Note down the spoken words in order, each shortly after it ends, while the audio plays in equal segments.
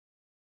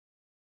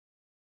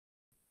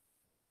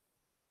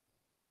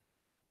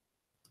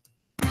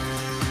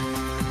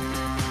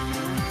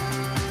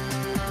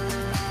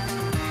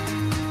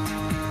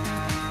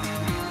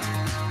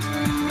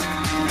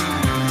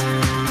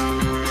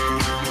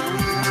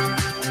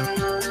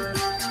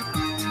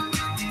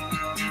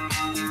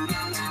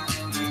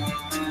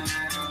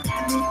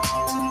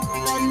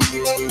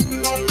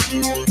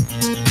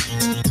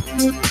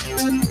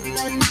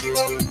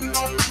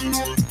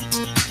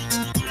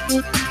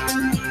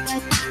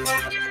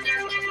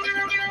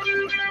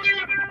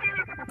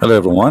Hello,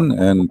 everyone,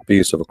 and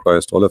peace of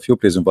Christ. All of you,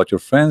 please invite your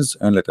friends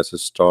and let us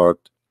start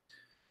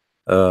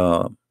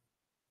uh,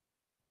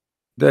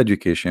 the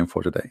education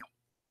for today.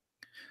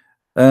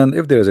 And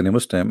if there is any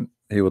Muslim,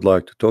 he would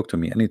like to talk to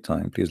me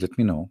anytime, please let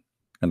me know,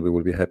 and we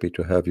will be happy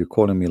to have you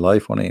calling me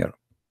live on air.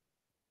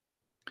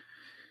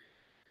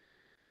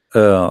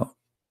 Uh,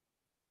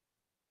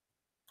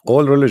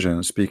 all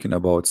religions speaking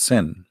about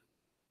sin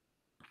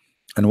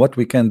and what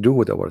we can do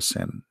with our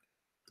sin,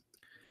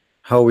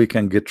 how we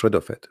can get rid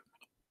of it.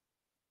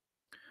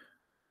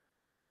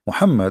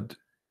 Muhammad,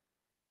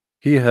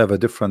 he have a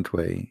different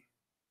way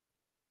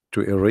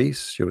to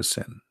erase your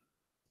sin.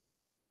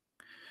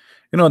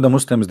 You know, the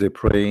Muslims, they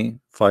pray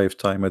 5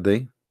 times a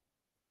day.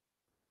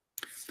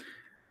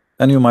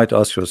 And you might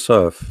ask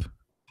yourself,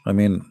 I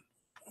mean,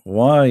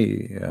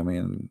 why? I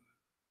mean,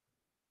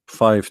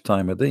 5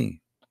 times a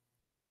day.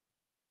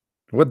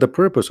 What the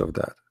purpose of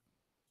that?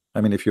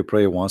 I mean, if you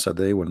pray once a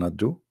day, will not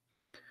do.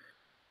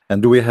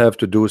 And do we have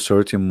to do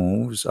certain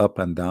moves up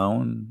and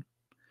down?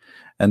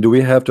 And do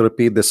we have to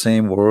repeat the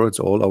same words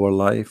all our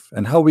life?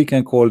 And how we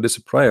can call this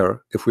a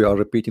prayer if we are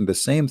repeating the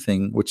same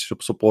thing which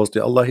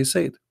supposedly Allah He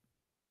said?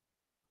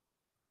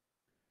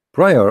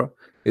 Prayer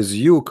is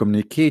you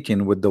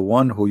communicating with the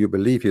one who you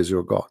believe is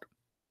your God,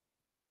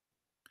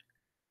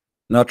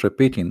 not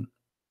repeating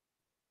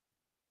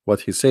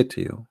what He said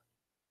to you.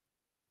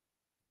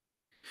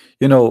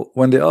 You know,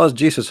 when they asked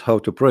Jesus how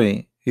to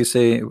pray, He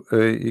say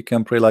you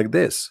can pray like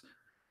this,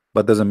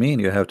 but doesn't mean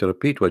you have to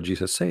repeat what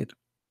Jesus said.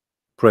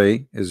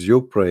 Pray is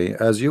you pray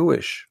as you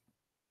wish.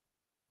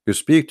 You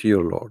speak to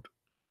your Lord.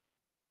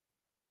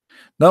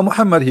 Now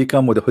Muhammad, he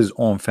come with his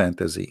own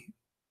fantasy,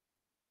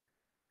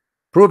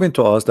 proving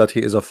to us that he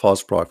is a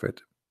false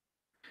prophet.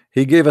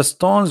 He gave us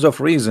tons of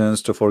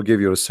reasons to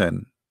forgive your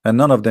sin, and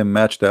none of them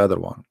match the other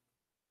one.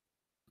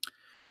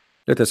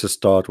 Let us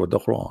start with the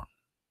Quran.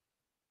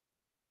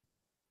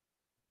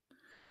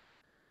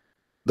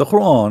 The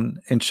Quran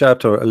in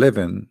chapter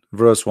 11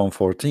 verse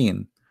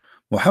 114,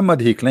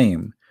 Muhammad he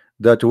claimed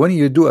that when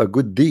you do a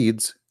good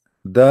deeds,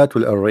 that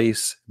will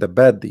erase the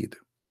bad deed.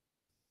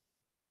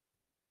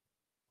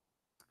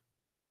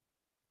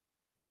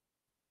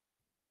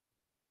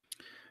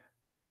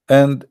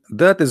 And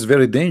that is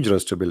very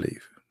dangerous to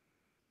believe.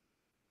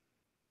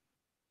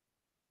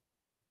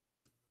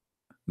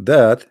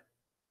 That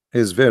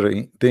is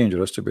very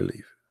dangerous to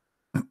believe.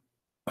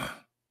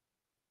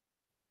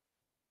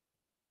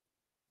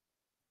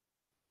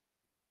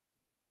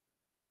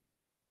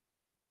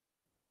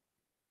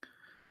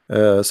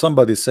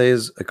 Somebody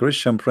says a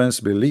Christian prince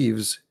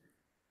believes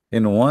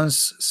in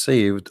once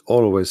saved,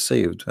 always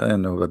saved. I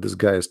don't know what this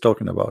guy is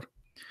talking about.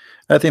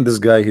 I think this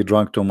guy, he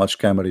drank too much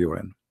camel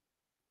urine.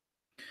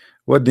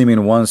 What do you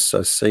mean once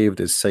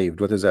saved is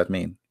saved? What does that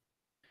mean?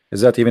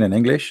 Is that even in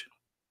English?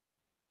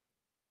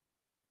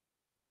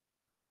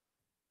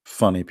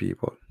 Funny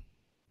people.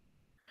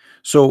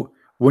 So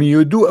when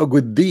you do a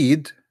good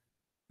deed,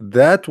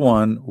 that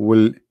one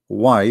will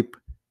wipe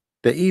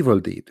the evil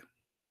deed.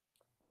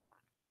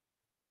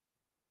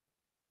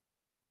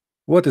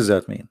 What does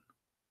that mean?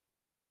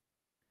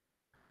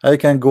 I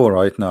can go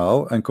right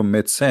now and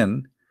commit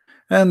sin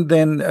and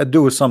then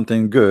do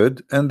something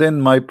good, and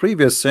then my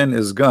previous sin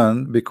is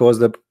gone because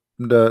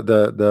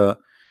the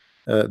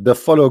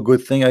follow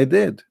good thing I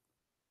did.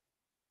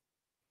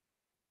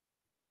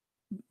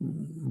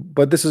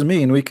 But this is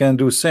mean we can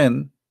do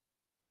sin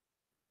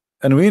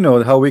and we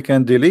know how we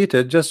can delete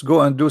it. Just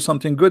go and do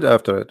something good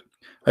after it.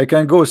 I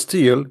can go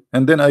steal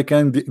and then I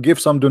can give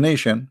some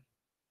donation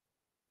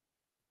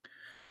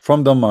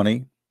from the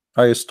money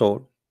I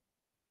stole.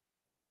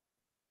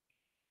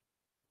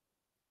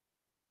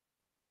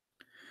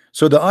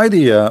 So the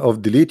idea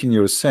of deleting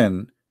your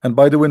sin, and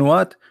by doing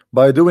what?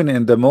 By doing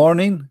in the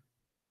morning,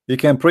 you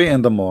can pray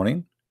in the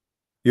morning,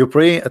 you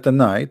pray at the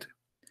night,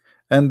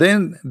 and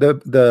then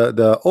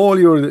the all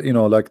your, you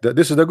know, like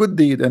this is a good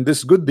deed, and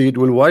this good deed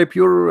will wipe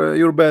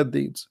your bad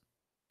deeds.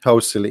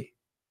 How silly.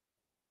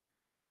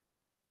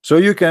 So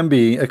you can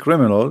be a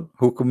criminal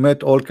who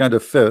commit all kind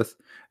of filth,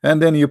 and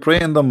then you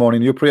pray in the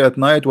morning, you pray at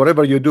night,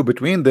 whatever you do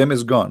between them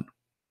is gone.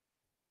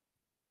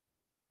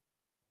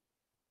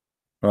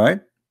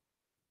 Right?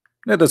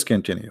 Let us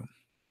continue.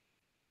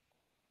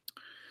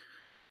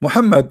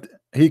 Muhammad,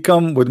 he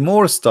come with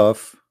more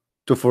stuff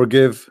to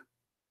forgive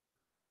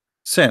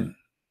sin,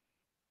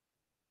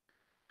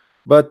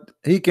 but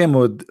he came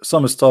with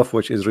some stuff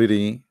which is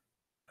really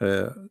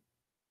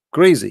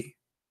crazy.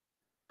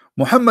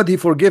 Muhammad, he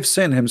forgives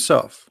sin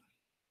himself.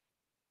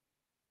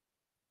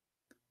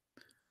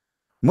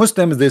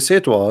 Muslims, they say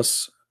to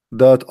us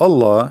that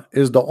Allah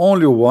is the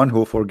only one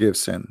who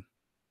forgives sin.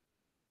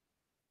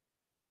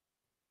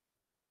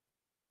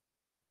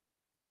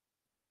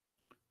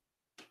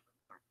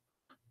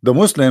 The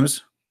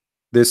Muslims,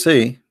 they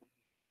say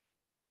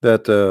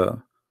that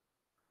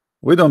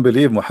we don't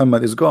believe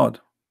Muhammad is God.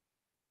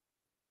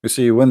 You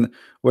see, when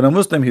a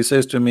Muslim, he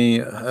says to me,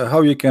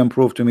 how you can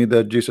prove to me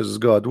that Jesus is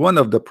God? One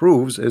of the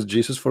proofs is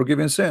Jesus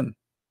forgiving sin,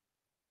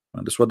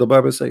 and that's what the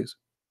Bible says.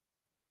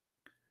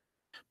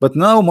 But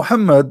now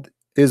Muhammad,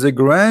 is a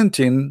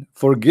granting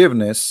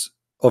forgiveness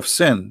of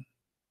sin.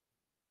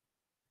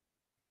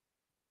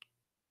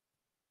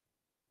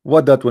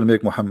 What that will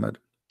make Muhammad?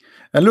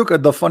 And look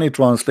at the funny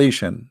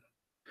translation.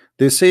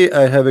 They say,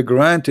 I have a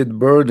granted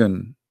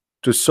burden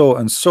to so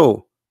and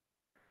so,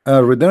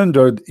 and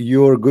rendered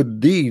your good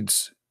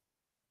deeds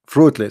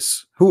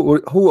fruitless.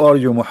 Who are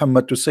you,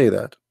 Muhammad, to say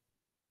that?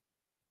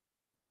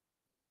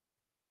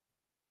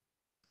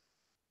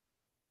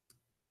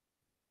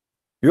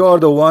 You are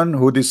the one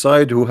who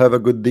decide who have a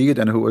good deed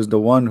and who is the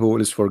one who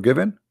is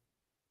forgiven.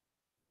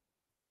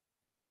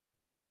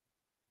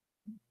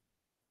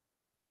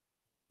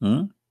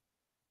 Hmm?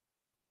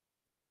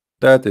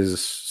 That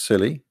is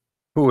silly.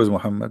 Who is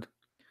Muhammad?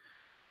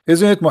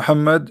 Isn't it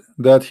Muhammad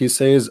that he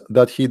says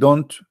that he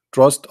don't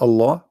trust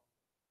Allah?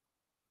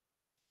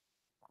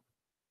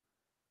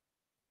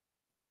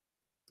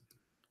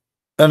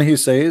 And he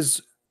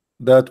says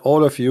that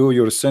all of you,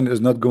 your sin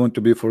is not going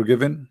to be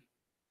forgiven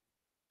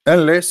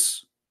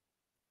unless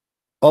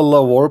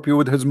Allah warp you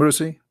with his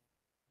mercy.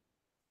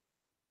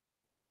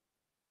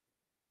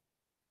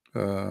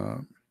 Uh,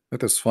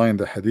 Let us find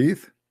the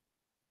hadith.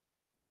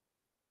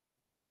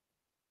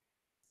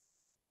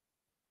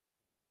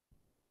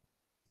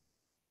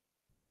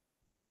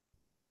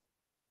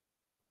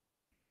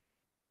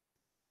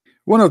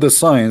 One of the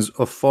signs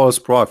of false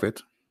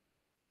prophet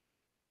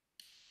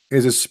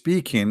is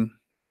speaking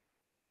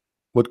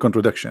with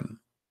contradiction.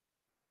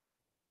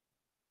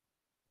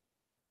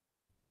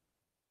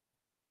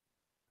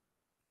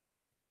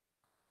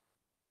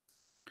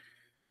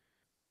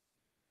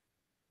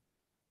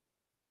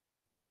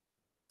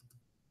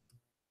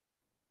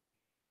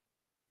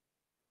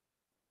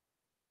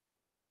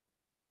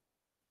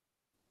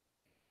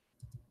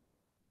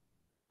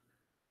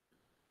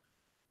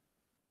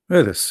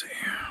 Let us see.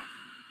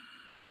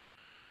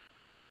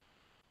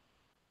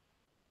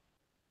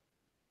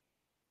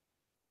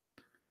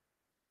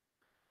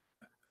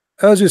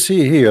 As you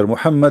see here,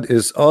 Muhammad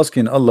is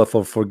asking Allah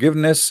for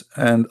forgiveness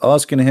and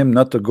asking him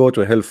not to go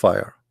to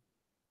hellfire.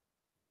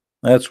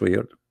 That's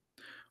weird.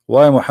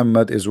 Why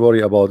Muhammad is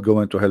worried about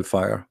going to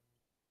hellfire?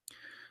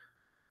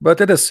 But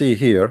let us see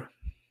here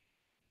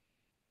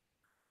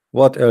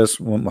what else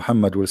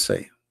Muhammad will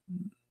say.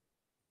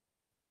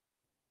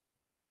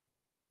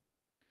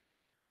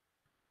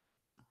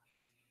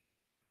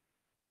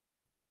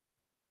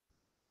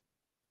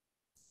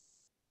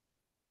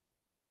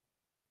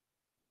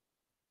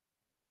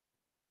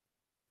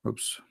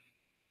 Oops.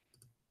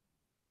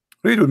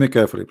 Read with me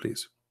carefully,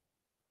 please.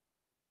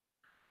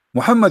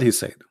 Muhammad, he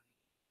said,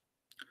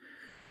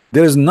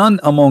 there is none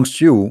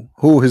amongst you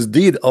who his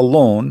deed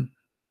alone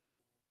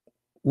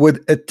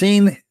would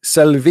attain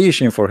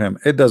salvation for him.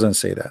 It doesn't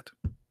say that.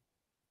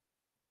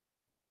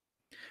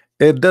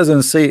 It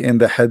doesn't say in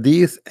the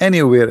hadith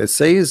anywhere. It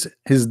says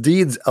his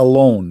deeds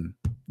alone.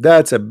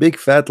 That's a big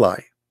fat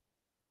lie.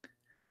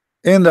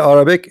 In the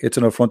Arabic, it's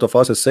in front of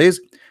us. It says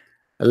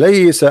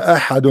ليس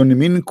أحد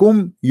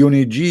منكم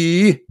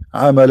ينجيه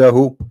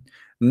عمله.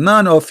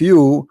 None of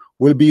you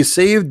will be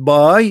saved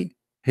by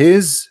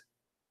his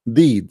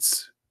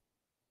deeds.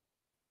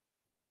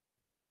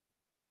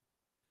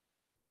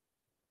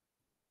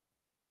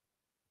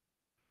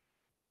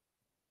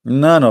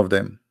 None of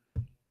them.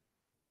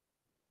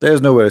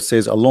 There's nowhere it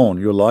says alone,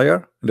 you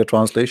liar, in the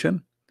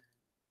translation.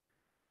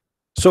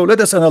 So let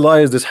us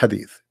analyze this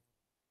hadith.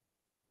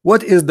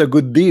 What is the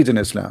good deed in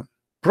Islam?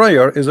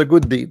 Prayer is a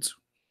good deed.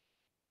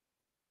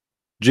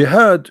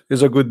 Jihad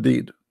is a good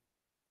deed.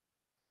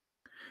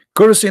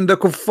 Cursing the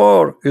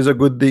kuffar is a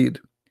good deed.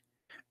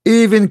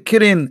 Even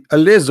killing a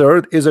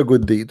lizard is a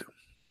good deed.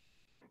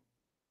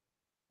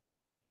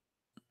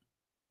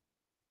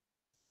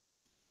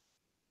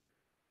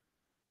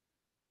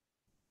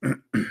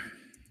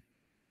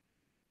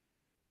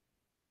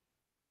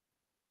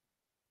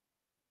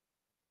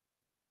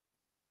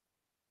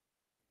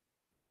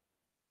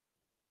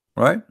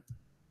 Right?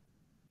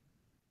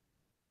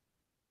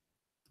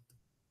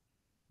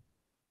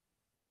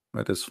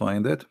 Let us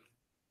find it.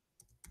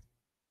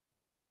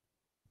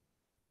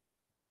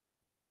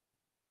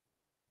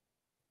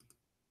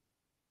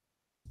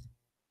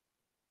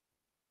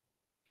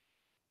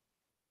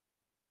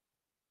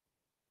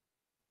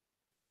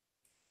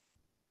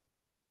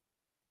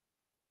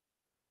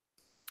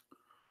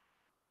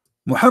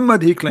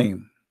 Muhammad, he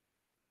claimed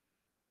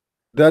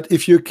that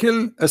if you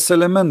kill a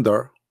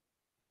salamander,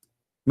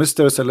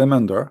 Mr.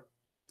 Salamander,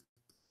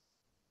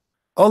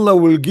 Allah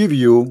will give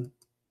you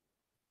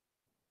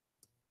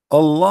a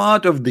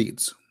lot of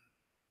deeds.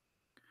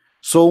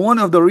 So one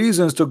of the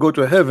reasons to go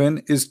to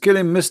heaven is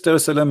killing Mr.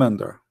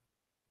 Salamander.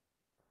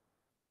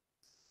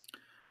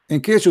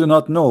 In case you do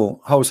not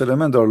know how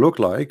Salamander look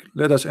like,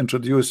 let us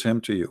introduce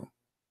him to you.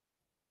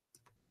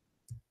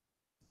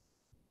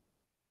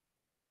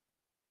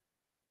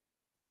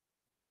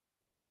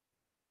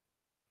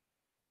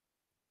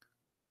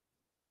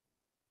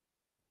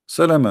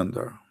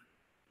 Salamander.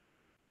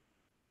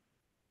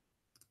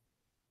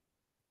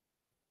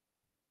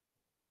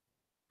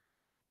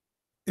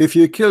 If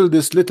you kill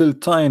this little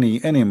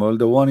tiny animal,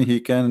 the one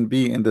he can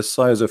be in the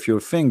size of your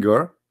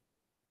finger,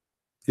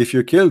 if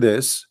you kill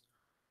this,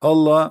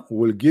 Allah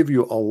will give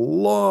you a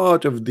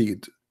lot of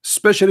deed,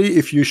 especially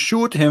if you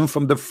shoot him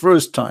from the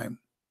first time.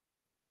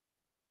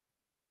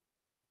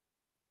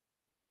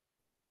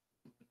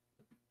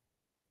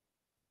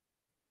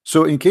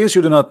 So in case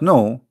you do not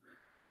know,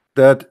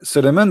 that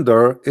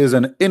salamander is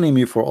an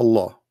enemy for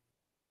Allah.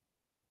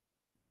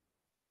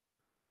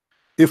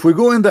 If we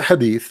go in the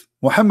hadith,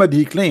 Muhammad,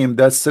 he claimed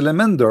that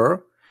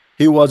salamander,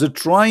 he was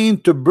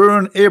trying to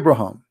burn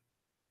Abraham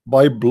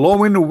by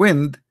blowing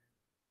wind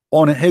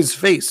on his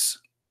face,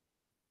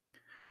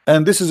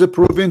 and this is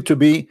proven to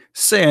be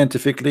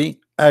scientifically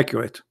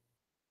accurate.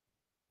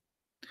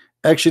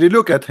 Actually,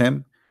 look at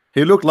him,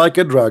 he looked like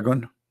a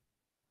dragon.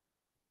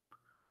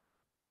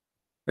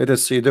 Let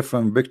us see a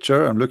different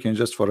picture. I'm looking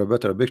just for a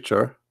better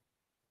picture.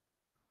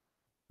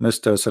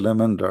 Mr.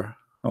 Salamander,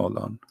 hold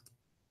on.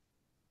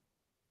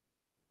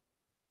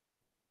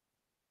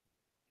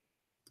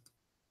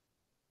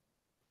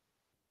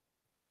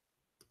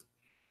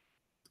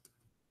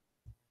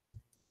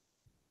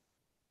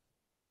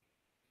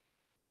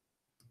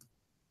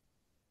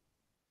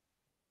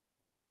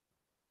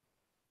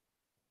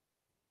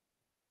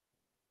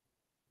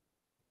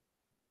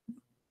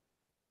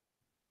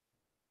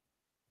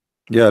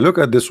 Yeah, look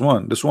at this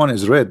one. This one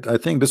is red. I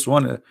think this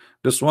one,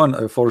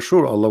 for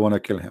sure Allah wanna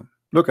kill him.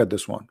 Look at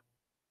this one.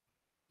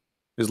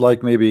 It's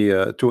like maybe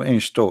 2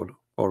 inch tall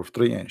or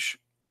 3 inch.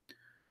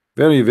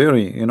 Very,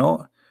 very, you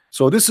know.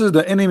 So this is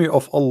the enemy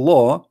of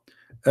Allah,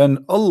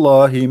 and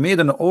Allah, he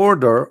made an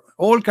order.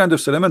 All kind of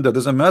salamander,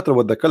 doesn't matter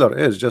what the color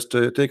is. Just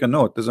take a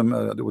note.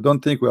 Doesn't we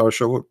don't think we are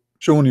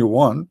showing you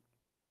one.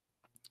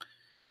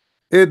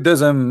 It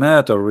doesn't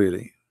matter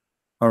really.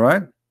 All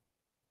right.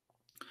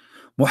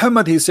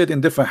 Muhammad, he said in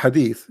different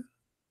hadith.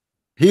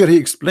 Here he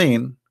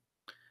explained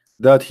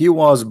that he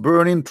was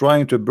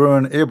trying to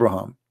burn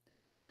Abraham.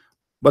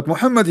 But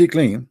Muhammad, he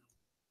claimed,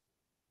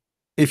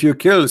 if you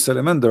kill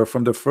salamander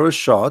from the first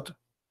shot,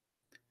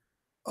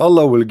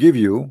 Allah will give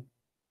you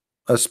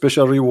a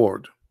special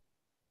reward.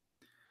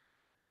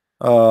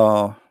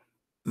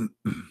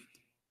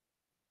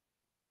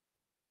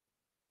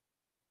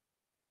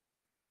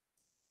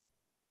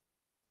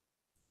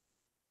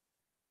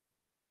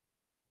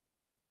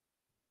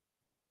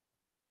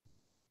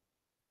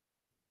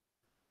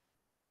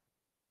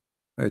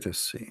 Let us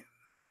see.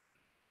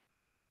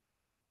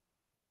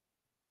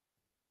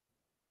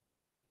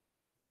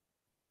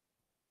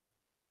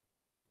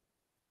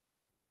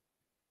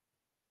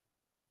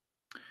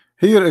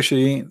 Here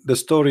actually the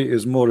story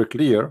is more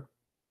clear.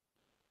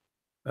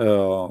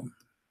 About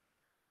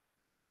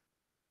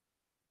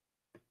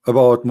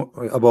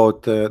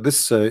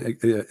this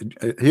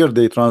here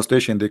the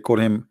translation, they call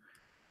him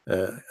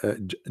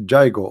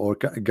Jigo or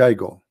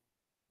Gaigo.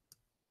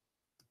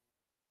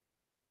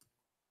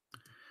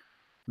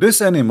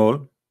 This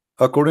animal,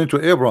 according to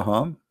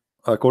Abraham,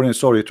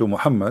 to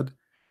Muhammad,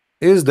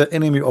 is the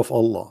enemy of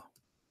Allah.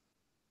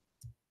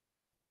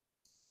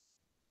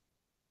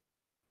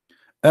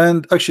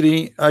 And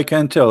actually I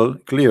can tell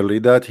clearly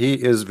that he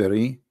is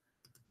very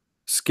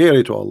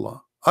scary to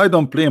Allah. I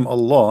don't blame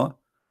Allah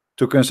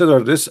to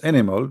consider this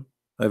animal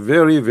a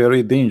very,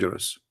 very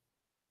dangerous.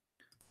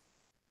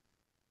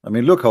 I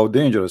mean, look how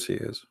dangerous he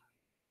is.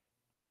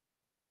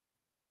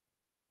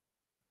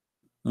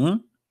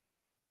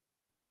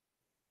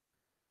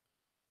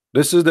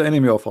 This is the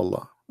enemy of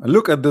Allah. And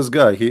look at this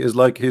guy. He's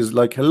like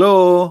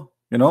hello.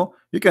 You know,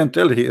 you can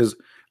tell he is.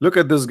 Look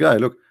at this guy.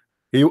 Look,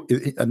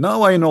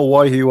 now I know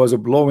why he was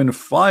blowing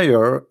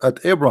fire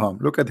at Abraham.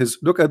 Look at this.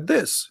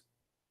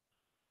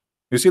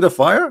 You see the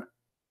fire?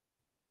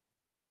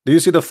 Do you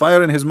see the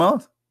fire in his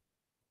mouth?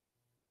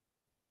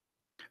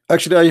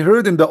 Actually, I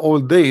heard in the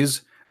old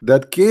days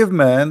that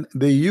caveman,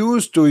 they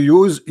used to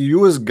use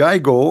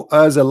Geigo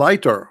as a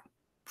lighter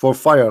for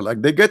fire.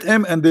 Like they get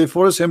him and they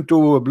force him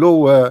to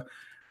blow.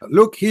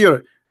 Look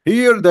here.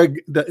 Here,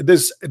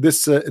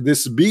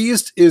 this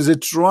beast is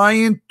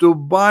trying to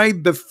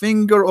bite the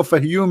finger of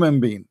a human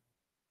being.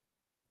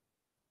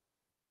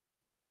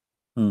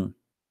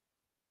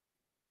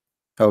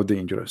 How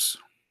dangerous!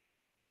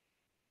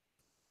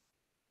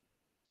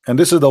 And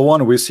this is the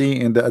one we see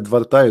in the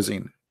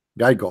advertising,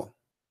 Geigo.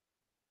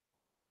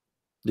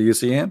 Do you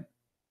see him?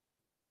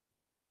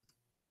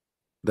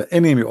 The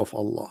enemy of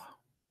Allah.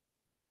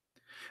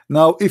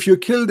 Now, if you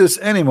kill this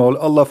animal,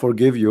 Allah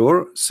forgive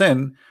your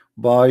sin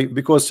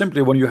because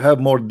simply when you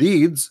have more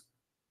deeds,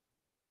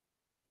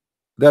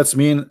 that's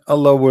mean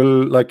Allah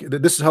will, like,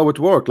 this is how it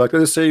works. Like,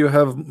 let's say you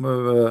have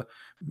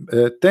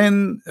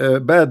 10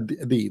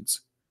 bad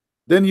deeds,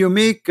 then you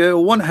make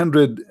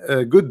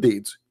 100 good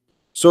deeds.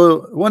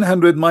 So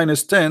 100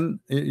 minus 10,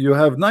 you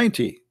have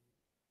 90.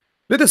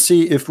 Let us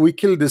see if we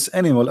kill this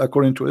animal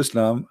according to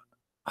Islam,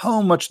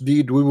 how much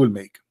deed we will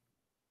make.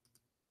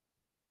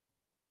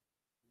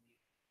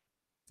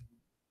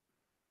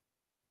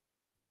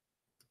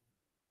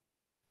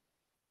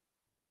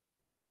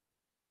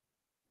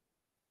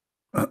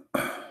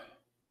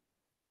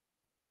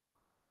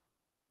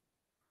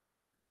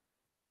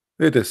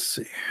 Let us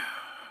see.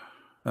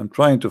 I'm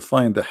trying to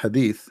find the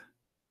hadith.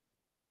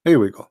 Here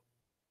we go.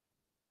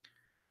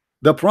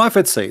 The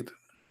prophet said,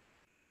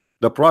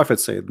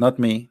 not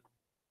me,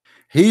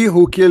 he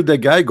who killed the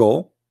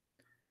Gaigo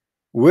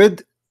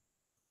with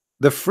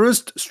the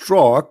first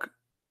stroke,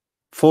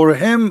 for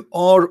him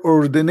are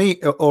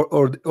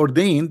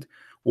ordained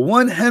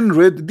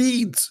 100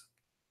 deeds.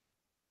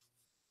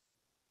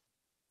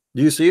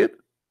 Do you see it?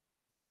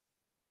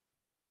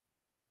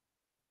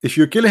 If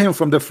you kill him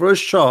from the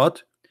first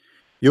shot,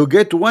 you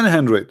get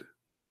 100.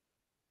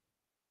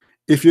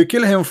 If you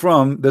kill him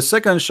from the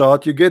second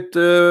shot, you get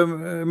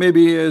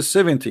maybe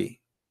 70.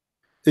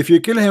 If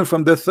you kill him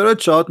from the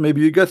third shot,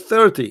 maybe you get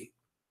 30.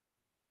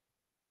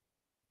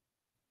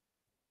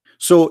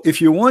 So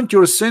if you want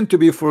your sin to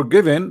be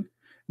forgiven,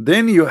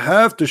 then you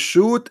have to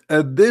shoot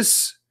at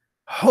this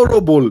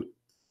horrible,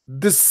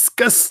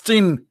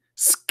 disgusting,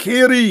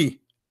 scary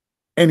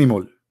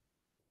animal.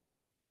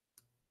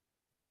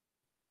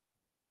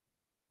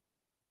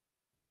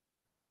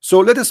 So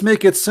let us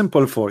make it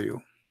simple for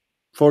you,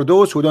 for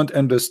those who don't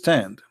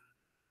understand.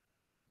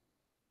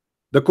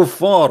 The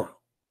kuffar,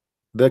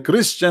 the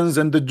Christians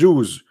and the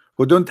Jews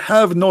who don't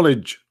have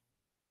knowledge,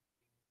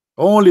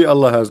 only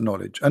Allah has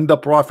knowledge and the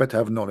Prophet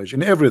have knowledge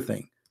in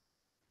everything.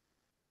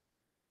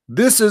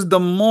 This is the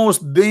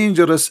most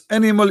dangerous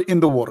animal in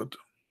the world,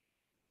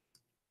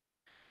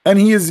 and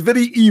he is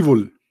very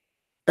evil,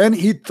 and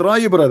he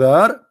tried,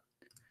 brother,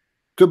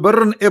 to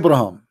burn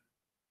Abraham.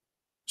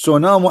 So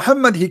now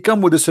Muhammad, he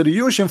come with a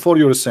solution for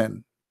your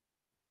sin.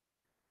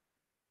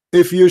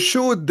 If you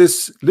shoot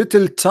this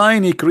little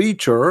tiny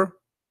creature,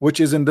 which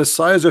is in the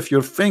size of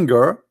your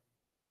finger,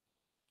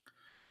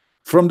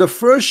 from the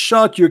first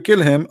shot you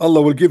kill him,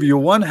 Allah will give you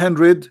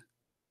 100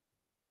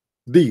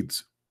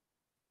 deeds.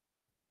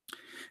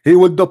 He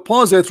will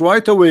deposit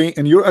right away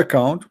in your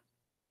account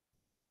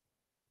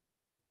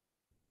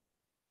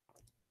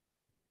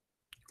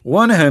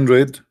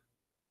 100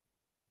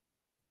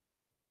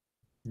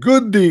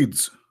 good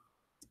deeds.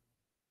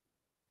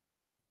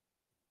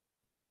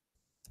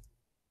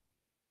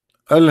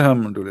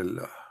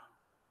 Alhamdulillah.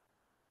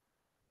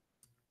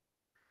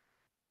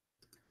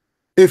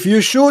 If you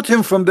shoot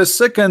him from the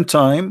second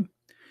time,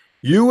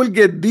 you will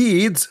get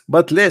deeds,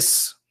 but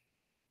less.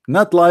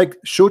 Not like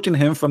shooting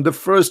him from the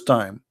first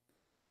time.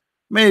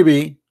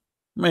 Maybe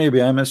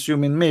I'm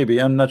assuming,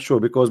 maybe, I'm not sure,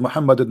 because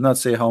Muhammad did not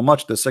say how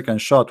much the second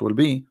shot will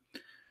be.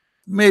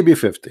 Maybe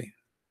 50.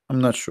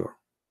 I'm not sure.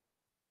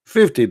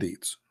 50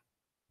 deeds.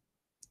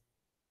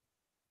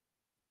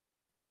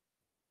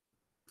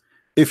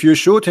 If you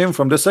shoot him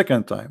from the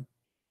second time.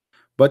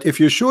 But if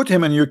you shoot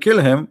him and you kill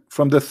him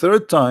from the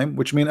third time,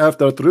 which means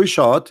after 3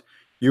 shots,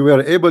 you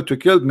were able to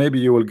kill, maybe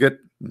you will get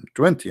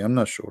 20, I'm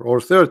not sure, or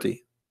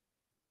 30.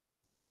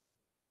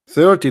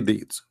 30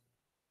 deeds.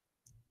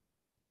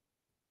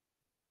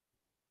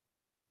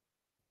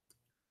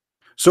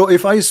 So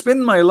if I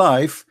spend my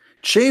life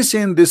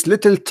chasing this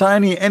little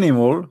tiny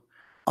animal,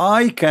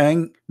 I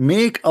can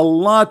make a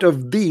lot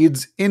of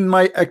deeds in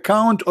my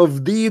account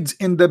of deeds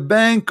in the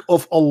bank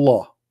of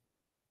Allah.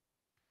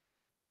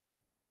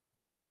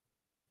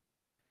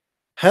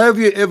 Have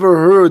you ever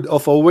heard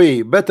of a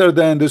way better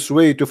than this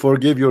way to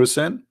forgive your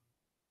sin?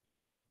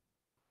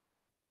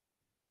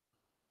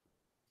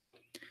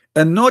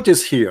 And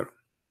notice here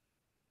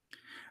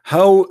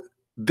how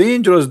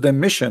dangerous the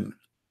mission.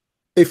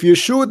 If you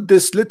shoot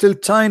this little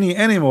tiny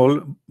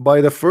animal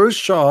by the first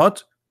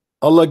shot,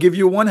 Allah give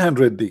you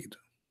 100 deed.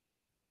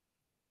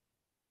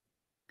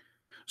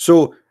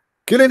 So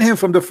killing him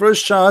from the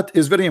first shot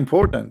is very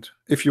important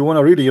if you want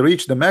to really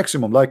reach the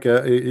maximum, like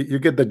you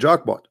get the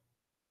jackpot.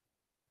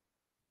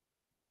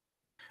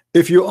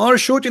 If you are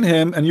shooting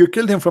him and you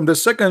killed him from the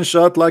second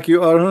shot, like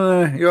you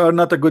are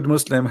not a good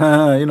Muslim,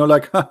 you know,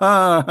 like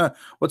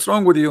what's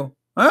wrong with you,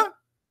 huh?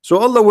 So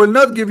Allah will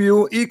not give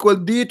you equal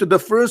deed to the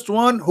first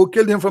one who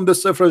killed him from the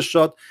first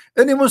shot.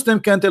 Any Muslim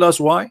can tell us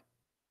why?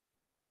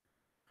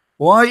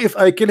 Why, if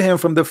I kill him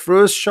from the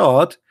first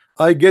shot,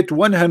 I get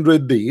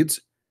 100 deeds.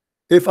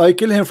 If I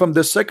kill him from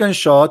the second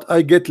shot,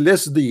 I get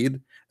less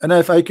deed. And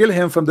if I kill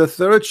him from the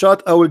third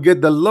shot, I will get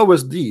the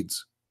lowest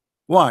deeds.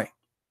 Why?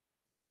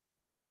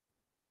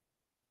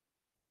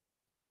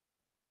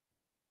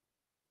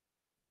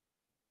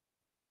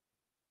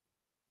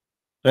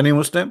 Any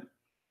Muslim?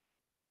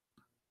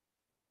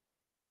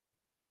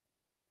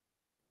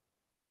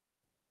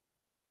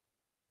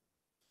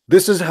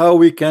 This is how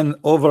we can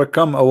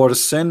overcome our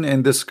sin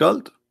in this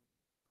cult,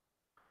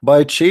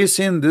 by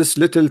chasing this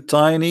little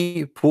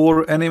tiny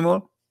poor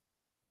animal.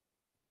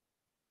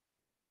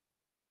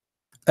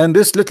 And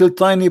this little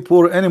tiny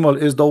poor animal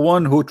is the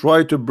one who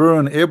tried to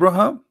burn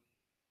Abraham.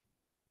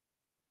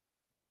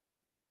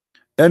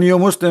 And you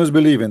Muslims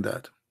believe in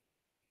that.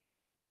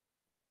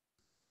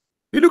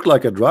 He looked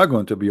like a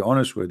dragon, to be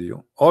honest with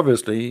you.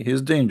 Obviously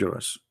he's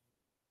dangerous.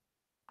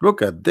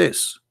 Look at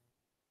this.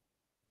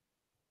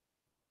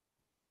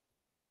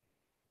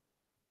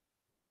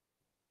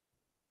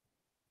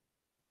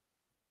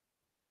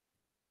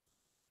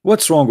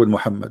 What's wrong with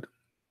Muhammad?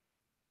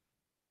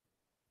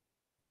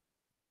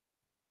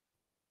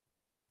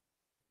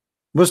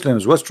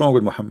 Muslims, what's wrong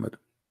with Muhammad?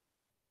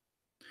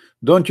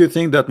 Don't you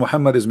think that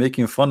Muhammad is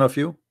making fun of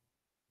you?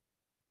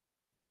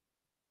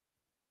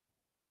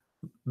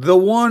 The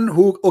one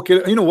who,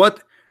 okay, you know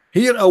what?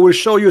 Here I will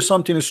show you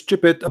something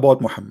stupid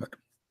about Muhammad.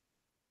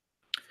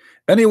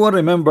 Anyone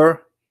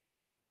remember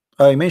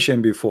I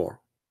mentioned before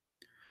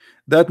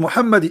that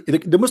Muhammad,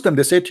 the Muslim,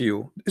 they say to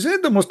you, isn't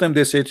it the Muslim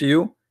they say to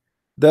you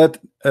that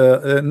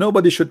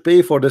nobody should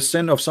pay for the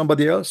sin of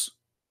somebody else?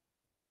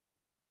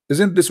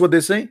 Isn't this what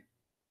they say?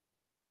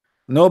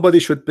 Nobody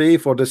should pay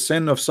for the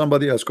sin of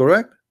somebody else,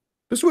 correct?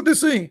 That's what they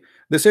say.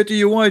 They say to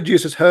you, why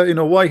Jesus,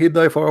 why he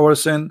died for our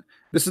sin?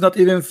 This is not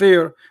even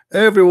fair.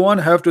 Everyone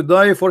have to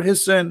die for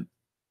his sin.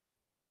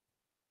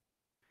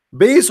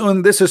 Based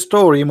on this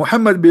story,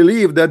 Muhammad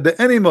believed that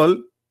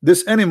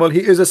this animal, he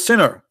is a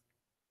sinner.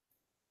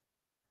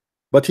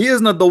 But he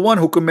is not the one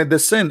who committed the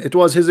sin. It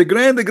was his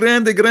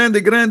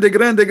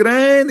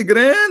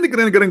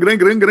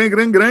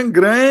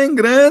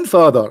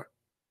grandfather.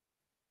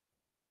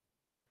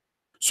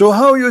 So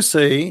how you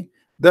say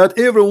that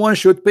everyone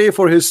should pay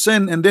for his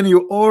sin, and then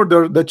you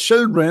order the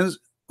children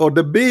or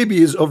the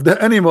babies of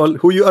the animal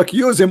who you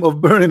accuse him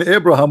of burning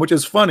Abraham, which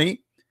is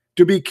funny,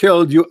 to be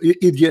killed, you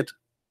idiot?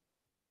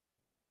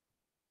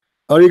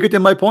 Are you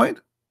getting my point?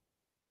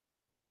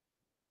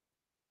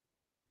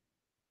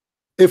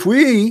 If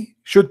we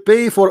should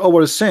pay for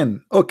our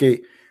sin, okay,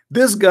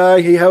 this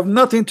guy, he have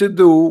nothing to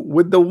do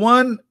with the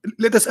one.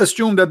 Let us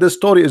assume that the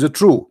story is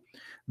true,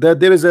 that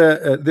there's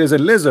a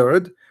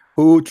lizard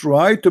who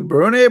tried to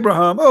burn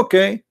Abraham.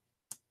 Okay,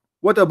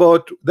 what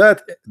about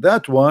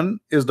that one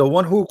is the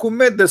one who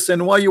committed the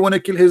sin. Why you want to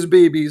kill his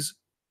babies?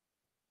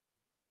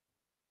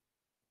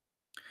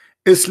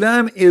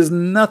 Islam is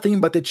nothing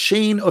but a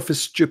chain of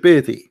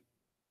stupidity.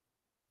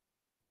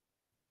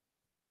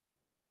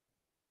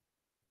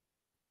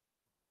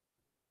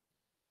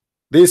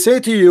 They say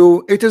to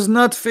you, it is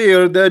not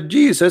fair that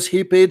Jesus,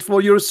 he paid for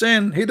your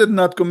sin. He did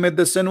not commit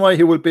the sin. Why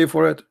he will pay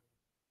for it?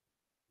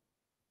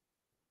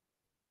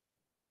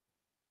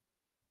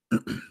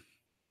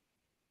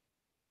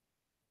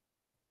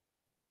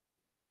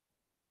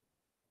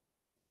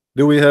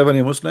 Do we have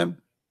any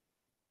Muslim?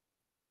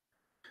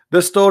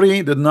 The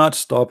story did not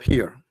stop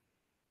here,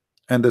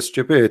 and the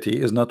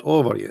stupidity is not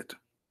over yet.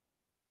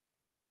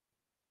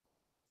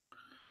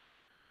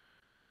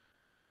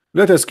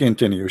 Let us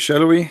continue,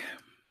 shall we?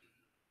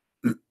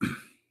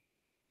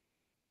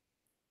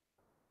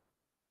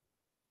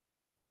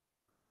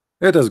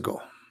 Let us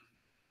go.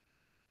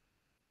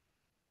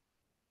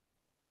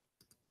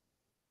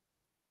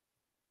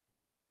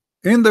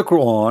 In the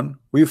Quran,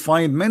 we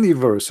find many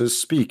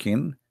verses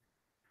speaking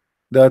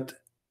that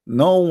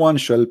no one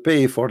shall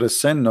pay for the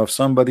sin of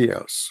somebody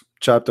else.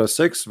 Chapter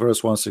 6,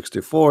 verse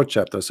 164,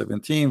 chapter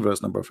 17,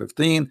 verse number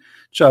 15,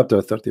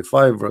 chapter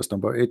 35, verse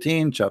number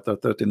 18, chapter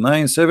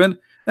 39, 7,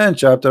 and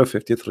chapter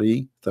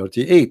 53,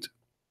 38.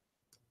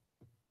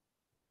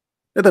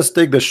 Let us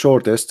take the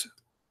shortest.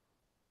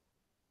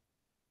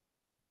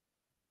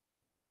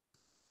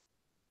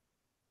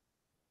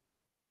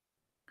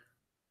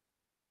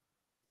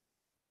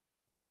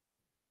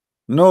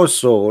 No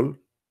soul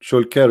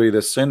should carry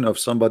the sin of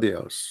somebody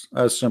else.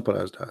 As simple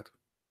as that.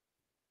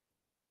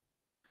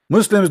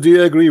 Muslims, do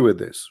you agree with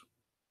this?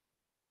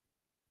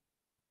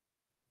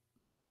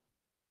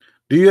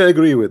 Do you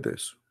agree with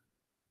this?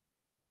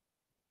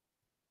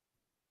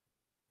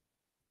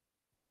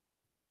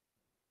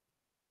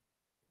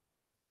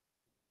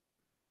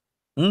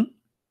 Hmm?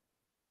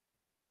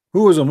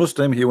 Who is a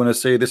Muslim? He want to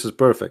say this is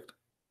perfect.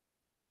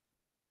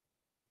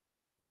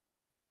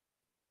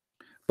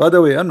 By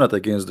the way, I'm not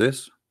against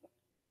this.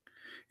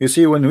 You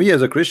see, when we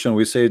as a Christian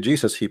we say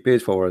Jesus, he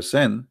paid for our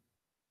sin,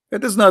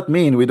 it does not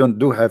mean we don't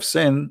do have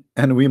sin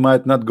and we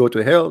might not go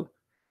to hell.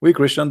 We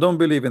Christian don't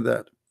believe in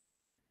that.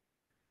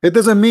 It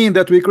doesn't mean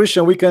that we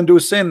Christian we can do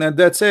sin and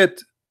that's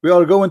it. We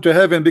are going to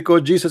heaven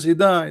because Jesus he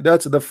died.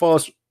 That's the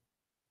false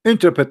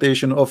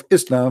interpretation of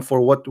Islam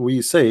for what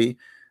we say,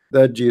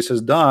 that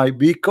Jesus died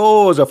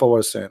because of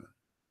our sin.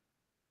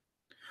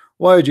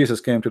 Why Jesus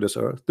came to this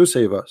earth? To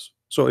save us.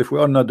 So if we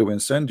are not doing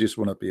sin, Jesus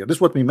will not be here. This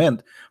is what we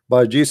meant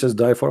by Jesus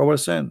died for our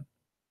sin.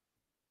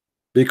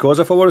 Because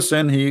of our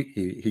sin,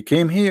 he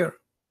came here.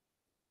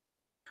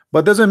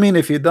 But doesn't mean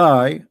if he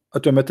die,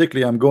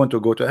 automatically I'm going to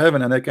go to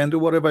heaven and I can do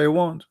whatever I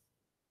want.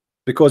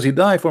 Because he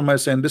died for my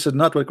sin. This is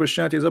not what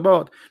Christianity is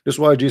about. This is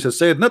why Jesus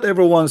said, not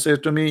everyone says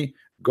to me,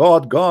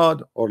 God,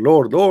 God, or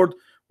Lord, Lord,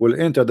 will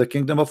enter the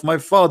kingdom of my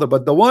Father,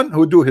 but the one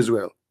who do his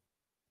will.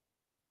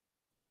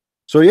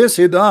 So yes,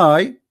 he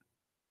died,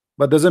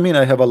 but doesn't mean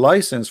I have a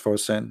license for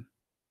sin.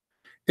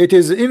 It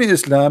is in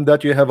Islam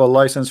that you have a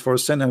license for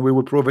sin, and we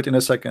will prove it in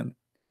a second.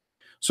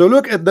 So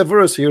look at the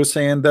verse here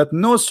saying that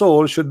no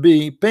soul should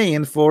be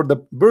paying for the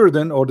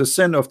burden or the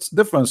sin of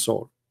different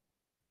soul.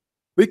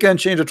 We can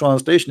change the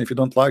translation if you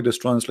don't like this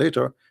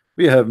translator.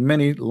 We have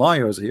many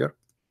liars here.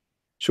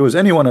 Choose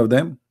any one of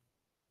them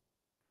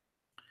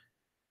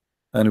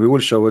and we will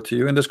show it to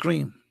you in the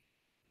screen.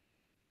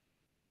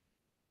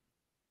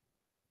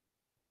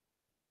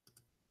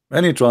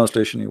 Any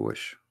translation you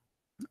wish.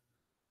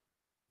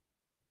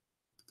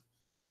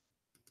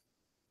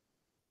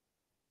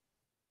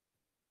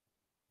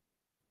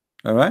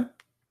 All right.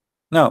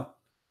 Now,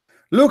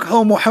 Look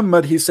how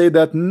Muhammad, he said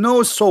that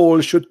no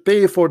soul should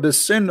pay for the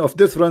sin of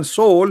different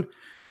soul,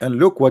 and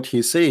look what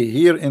he say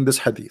here in this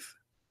hadith.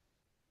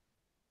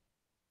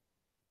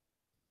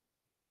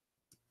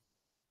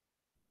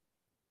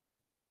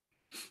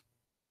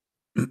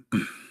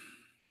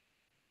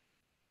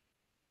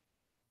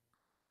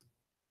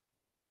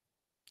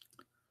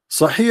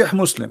 Sahih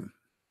Muslim,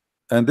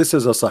 and this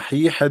is a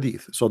Sahih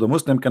hadith, so the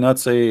Muslim cannot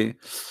say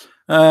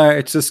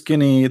it's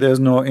skinny, there's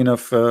no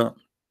enough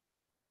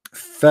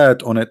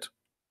fat on it.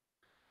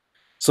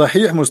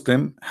 Sahih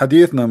Muslim,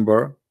 hadith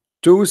number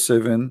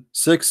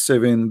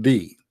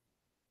 2767D.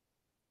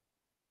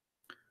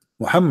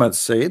 Muhammad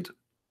said,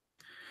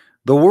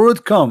 the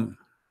word come,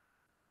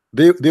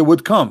 they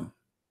would come,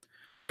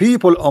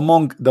 people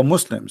among the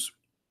Muslims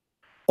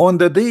on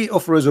the day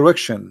of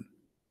resurrection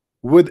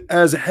with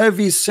as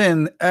heavy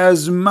sin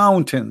as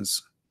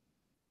mountains,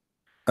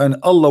 and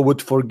Allah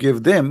would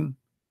forgive them,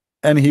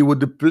 and He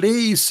would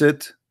place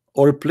it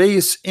or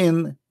place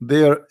in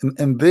their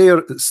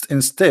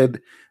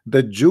instead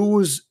the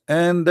Jews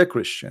and the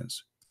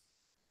Christians.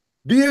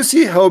 Do you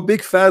see how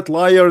big fat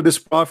liar this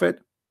prophet?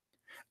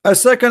 A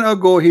second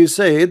ago he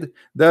said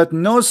that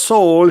no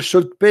soul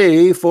should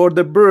pay for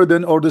the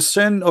burden or the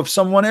sin of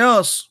someone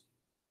else.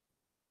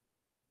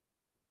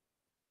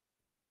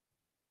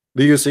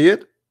 Do you see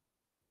it?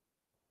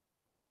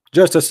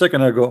 Just a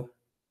second ago.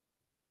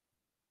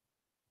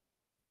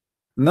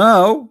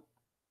 Now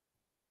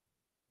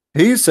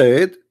he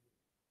said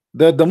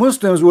that the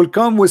Muslims will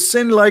come with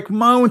sin like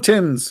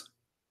mountains,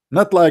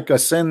 not like a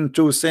sin,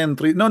 two sin,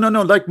 three. No,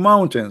 like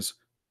mountains.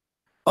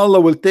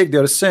 Allah will take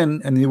their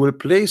sin and He will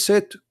place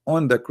it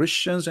on the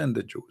Christians and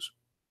the Jews.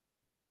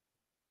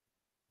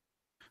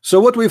 So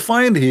what we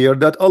find here,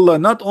 that Allah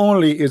not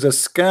only is a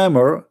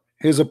scammer,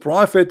 His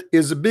prophet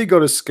is a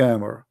bigger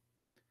scammer.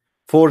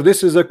 For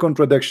this is a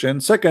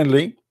contradiction.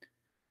 Secondly,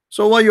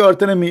 so why you are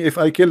telling me if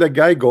I kill a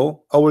guy,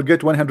 I will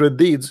get 100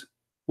 deeds?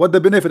 What the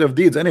benefit of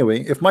deeds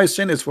anyway if my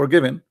sin is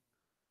forgiven?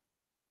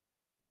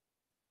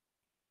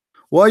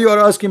 Why you are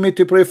asking me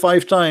to pray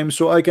 5 times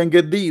so I can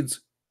get deeds?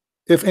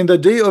 If in the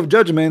day of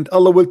judgment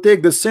Allah will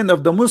take the sin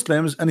of the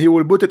Muslims and He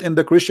will put it in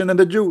the Christian and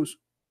the Jews.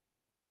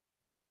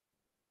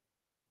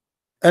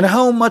 And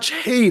how much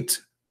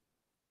hate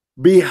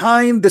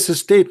behind this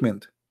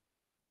statement,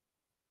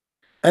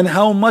 and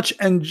how much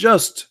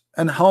unjust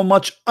and how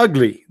much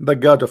ugly the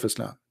God of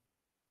Islam.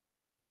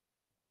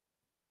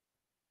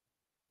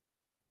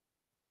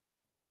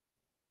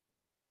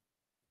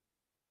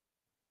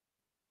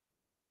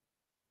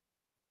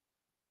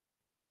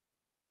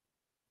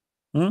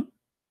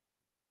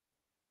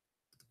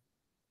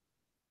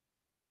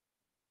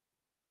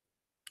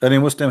 Any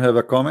Muslim have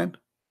a comment?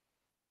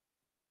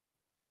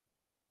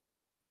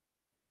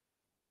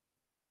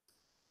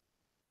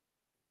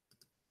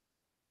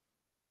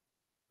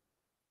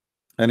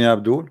 Any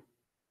Abdul?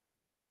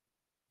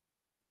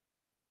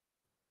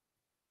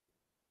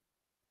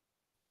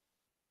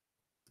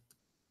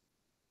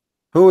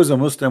 Who is a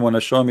Muslim want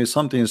to show me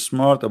something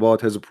smart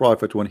about his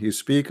prophet when he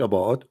speak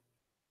about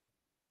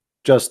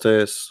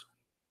justice,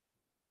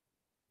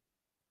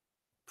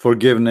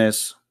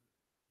 forgiveness?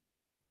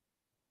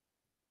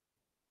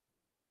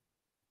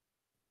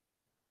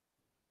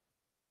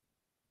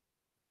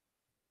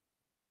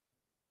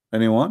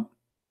 Anyone?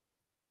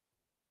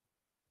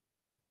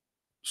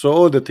 So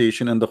all the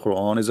teaching in the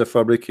Quran is a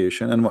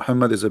fabrication, and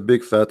Muhammad is a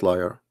big fat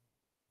liar.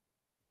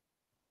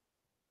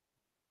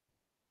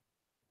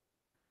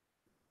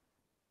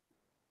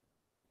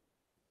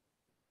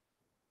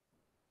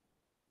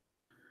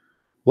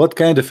 What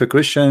kind of a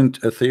Christian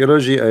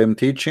theology I am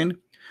teaching?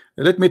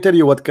 Let me tell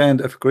you what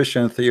kind of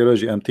Christian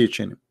theology I'm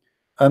teaching.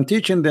 I'm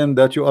teaching them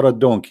that you are a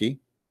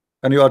donkey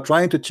and you are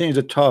trying to change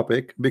the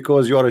topic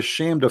because you are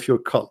ashamed of your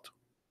cult.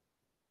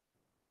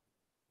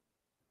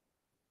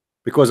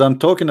 Because I'm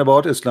talking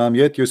about Islam,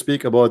 yet you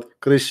speak about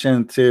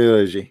Christian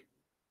theology.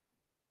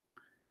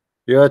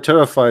 You are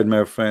terrified,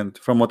 my friend,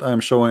 from what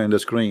I'm showing in the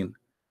screen.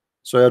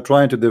 So you're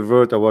trying to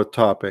divert our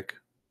topic.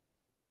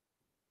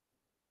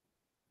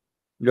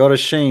 You're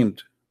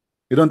ashamed.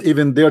 You don't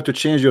even dare to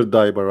change your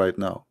diaper right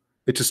now.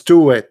 It is too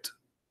wet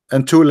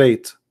and too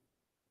late.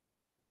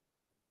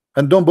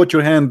 And don't put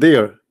your hand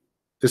there.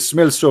 It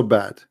smells so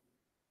bad.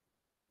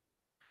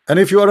 And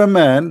if you are a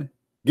man,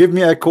 give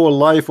me a call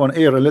live on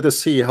air and let us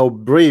see how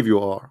brave you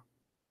are.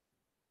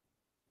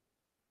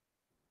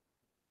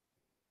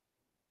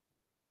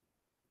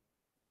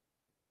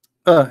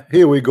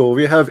 Here we go.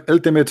 We have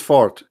Ultimate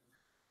Fart.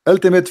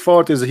 Ultimate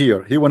Fart is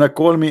here. He wanna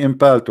call me in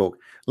Paltalk.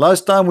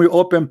 Last time we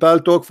opened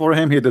Paltalk for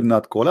him, he did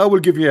not call. I will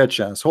give you a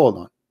chance. Hold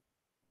on.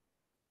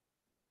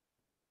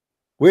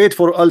 Wait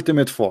for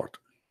Ultimate Fart.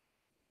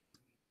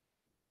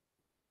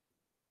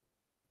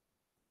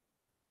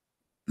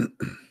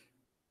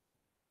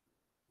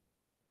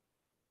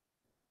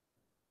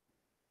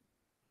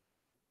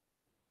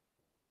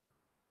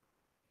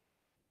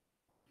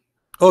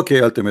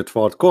 Okay, Ultimate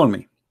Fart, call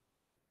me.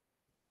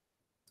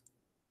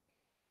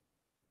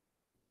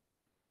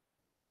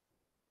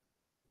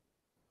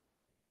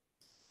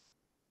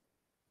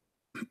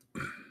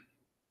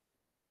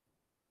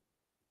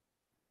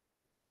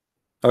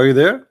 Are you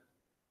there?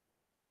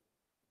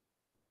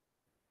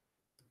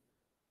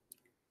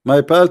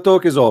 My pal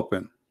talk is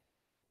open.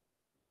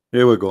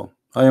 Here we go.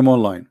 I am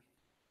online.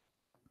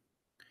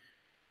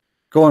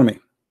 Call me.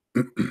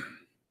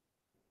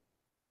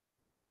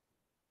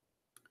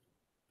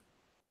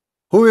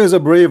 Who is a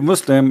brave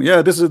Muslim?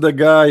 Yeah, this is the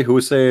guy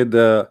who said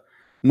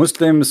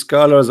Muslim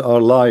scholars are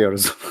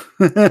liars.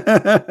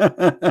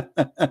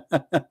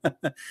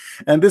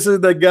 And this is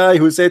the guy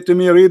who said to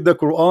me, read the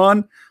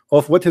Quran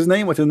of what his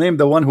name? What's his name?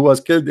 The one who was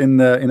killed in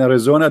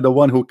Arizona, the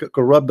one who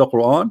corrupt the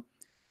Quran,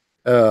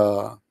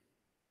 uh,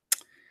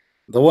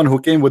 the one who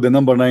came with the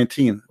number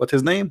 19. What's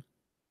his name?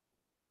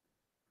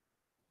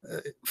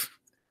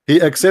 He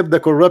accept the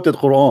corrupted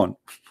Quran.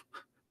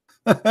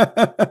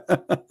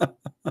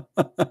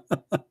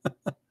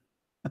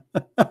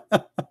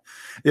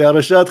 Yeah,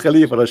 Rashad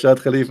Khalifa,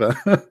 Rashad Khalifa.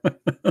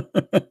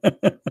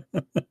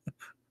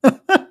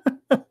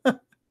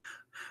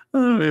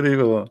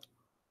 Unbelievable.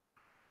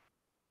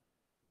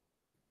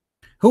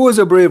 Who is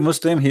a brave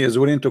Muslim? He is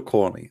willing to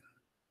call me.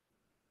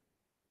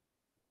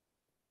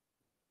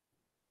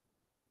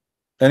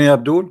 Any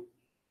Abdul?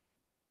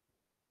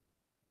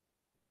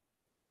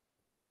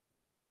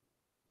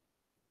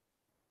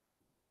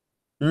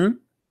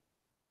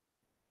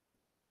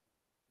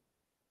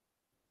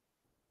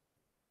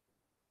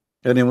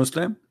 Any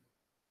Muslim?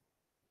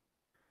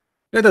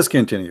 Let us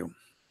continue.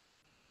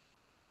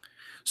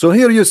 So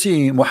here you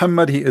see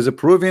Muhammad, he is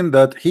proving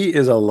that he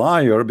is a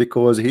liar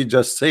because he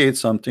just said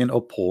something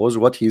opposed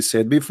what he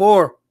said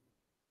before.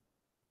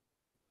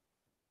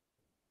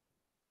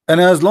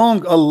 And as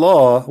long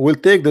Allah will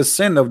take the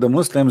sin of the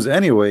Muslims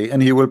anyway,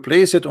 and he will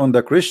place it on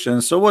the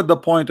Christians, so what the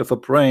point of a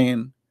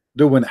praying,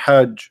 doing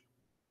Hajj,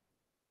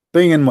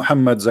 paying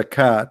Muhammad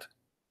zakat?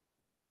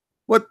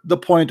 What the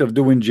point of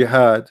doing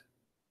jihad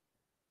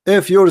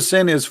if your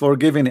sin is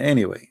forgiven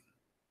anyway?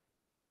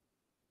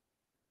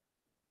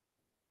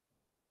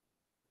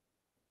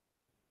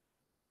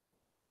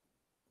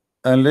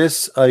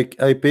 Unless I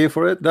pay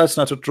for it. That's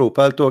not true.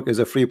 Paltalk is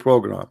a free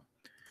program.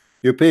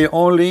 You pay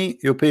only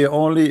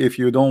if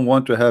you don't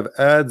want to have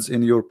ads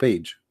in your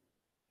page.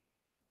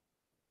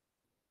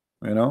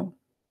 You know,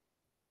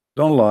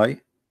 don't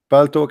lie.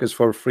 Paltalk is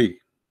for free,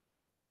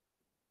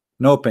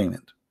 no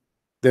payment.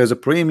 There's a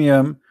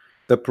premium.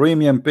 The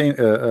premium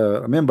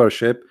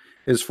membership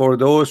is for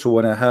those who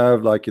want to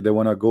have, like, they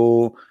want to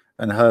go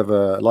and have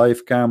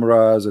live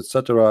cameras,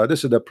 etc.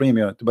 This is the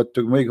premium. But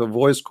to make a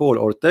voice call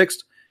or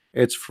text,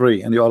 it's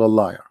free, and you are a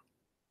liar.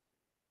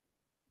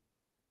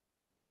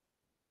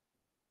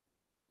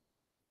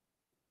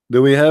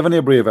 Do we have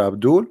any brave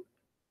Abdul?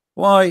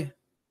 Why?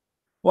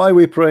 Why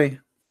we pray?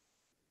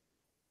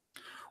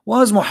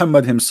 Was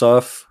Muhammad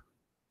himself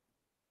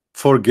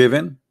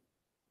forgiven?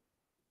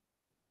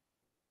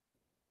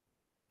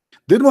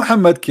 Did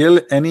Muhammad kill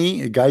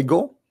any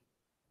Gaigo?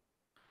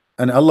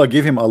 And Allah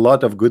gave him a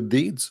lot of good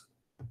deeds?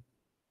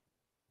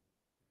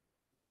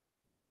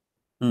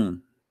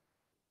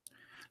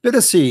 Let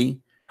us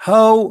see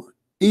how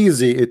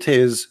easy it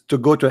is to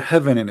go to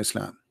heaven in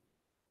Islam.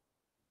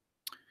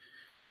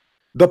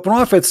 The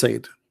Prophet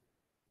said,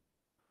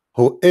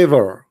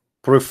 whoever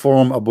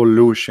perform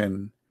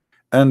ablution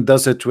and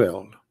does it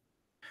well,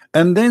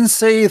 and then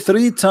say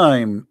 3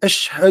 times,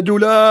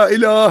 Ashhadu la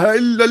ilaha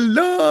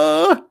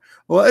illallah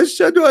wa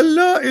ashhadu an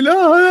la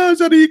ilaha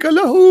sharika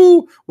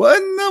lahu wa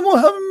anna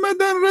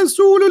Muhammadan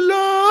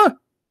Rasulullah.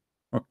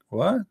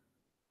 What?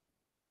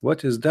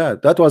 What is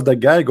that? That was the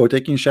guy go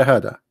taking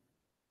Shahada.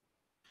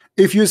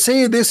 If you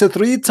say this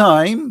 3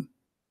 times,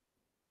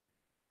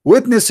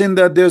 witnessing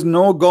that there's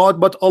no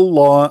God but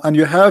Allah, and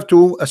you have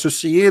to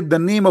associate the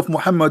name of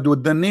Muhammad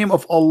with the name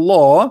of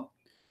Allah,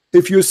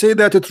 if you say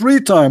that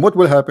 3 times, what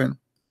will happen?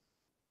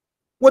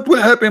 What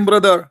will happen,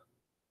 brother?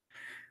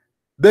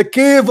 The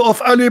cave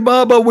of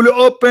Alibaba will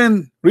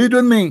open. Read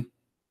with me.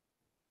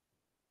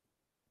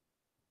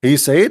 He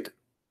said,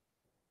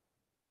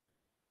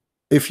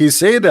 if he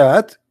say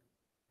that,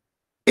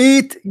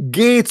 8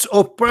 gates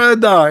of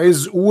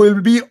paradise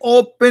will be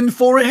open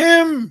for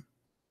him.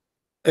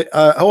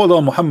 Hold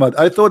on, Muhammad.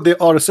 I thought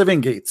there are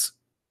 7 gates.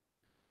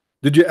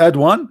 Did you add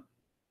 1?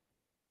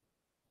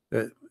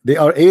 They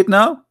are 8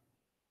 now.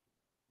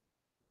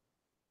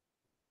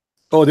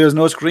 Oh, there's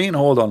no screen.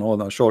 Hold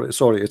on.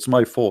 Sorry, it's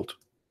my fault.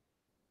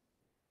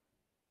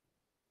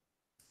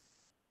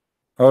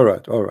 All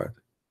right.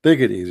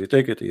 Take it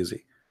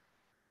easy.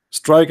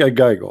 Strike a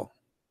Geigo.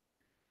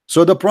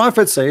 So the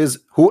Prophet says,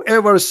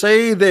 whoever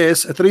say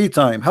this 3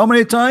 times. How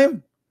many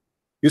times?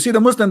 You see,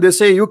 the Muslims, they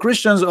say you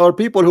Christians are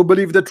people who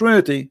believe the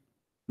Trinity,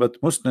 but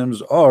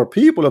Muslims are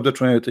people of the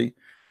Trinity.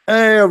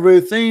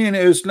 Everything in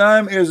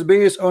Islam is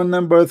based on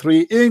number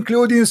 3,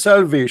 including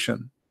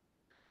salvation.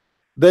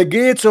 The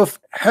gates of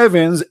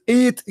heavens,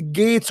 8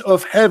 gates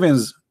of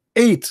heavens,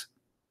 8.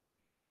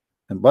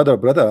 And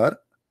brother,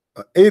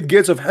 8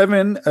 gates of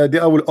heaven, they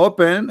I will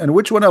open, and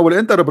which one I will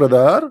enter,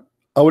 brother?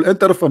 I will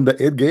enter from the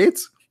 8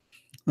 gates.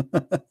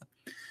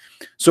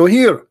 So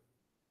here,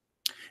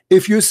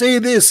 if you say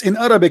this in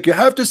Arabic, you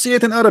have to say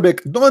it in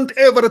Arabic. Don't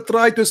ever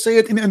try to say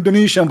it in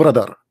Indonesian,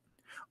 brother.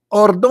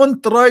 or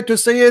don't try to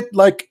say it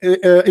like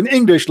in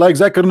English, like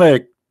Zakir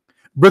Naik.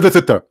 Brother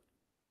sister,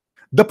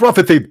 the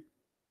Prophet said,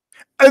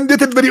 and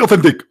it is very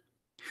authentic,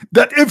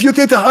 that if you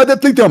say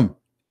Shahadat Litam,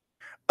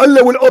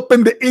 Allah will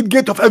open the 8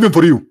 gate of heaven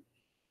for you.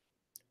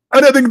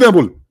 Another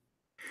example,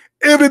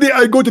 every day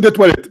I go to the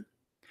toilet,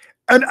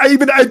 and I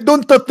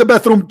don't touch the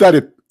bathroom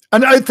toilet,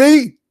 and I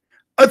say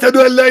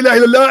Ashhadu an la ilaha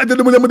illallah, ashhadu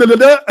anna Muhammadan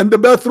rasulullah, and the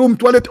bathroom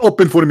toilet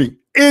open for me.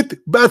 8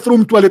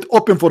 bathroom toilet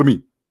open for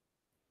me.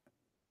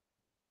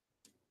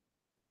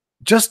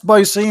 Just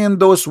by saying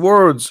those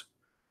words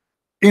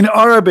in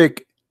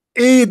Arabic,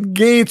 8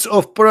 gates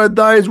of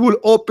paradise will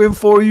open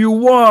for you.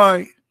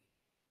 Why?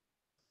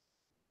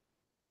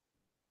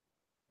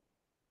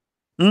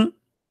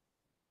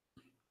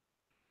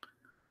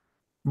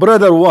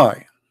 Brother,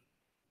 why?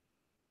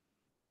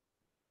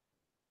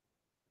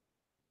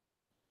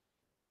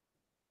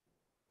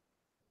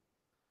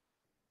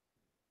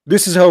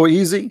 This is how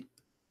easy.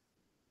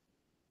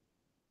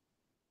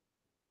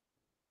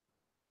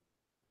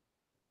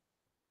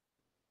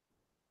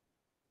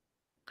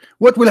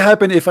 What will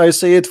happen if I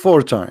say it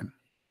 4 times?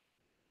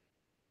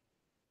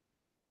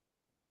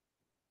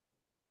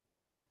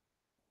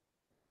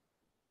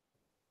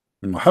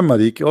 Muhammad,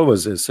 he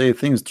always say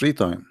things 3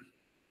 times.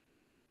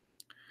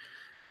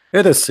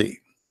 Let us see.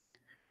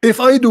 If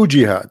I do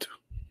jihad,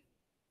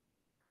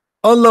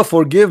 Allah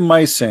forgive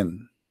my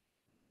sin,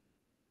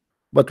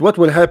 but what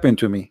will happen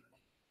to me?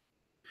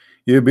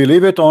 You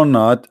believe it or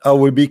not, I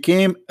will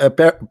become a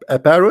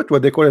parrot.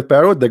 What they call it,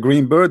 parrot, the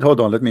green bird. Hold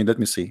on, let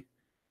me see.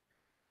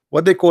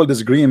 What they call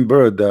this green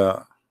bird,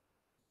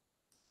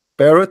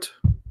 parrot.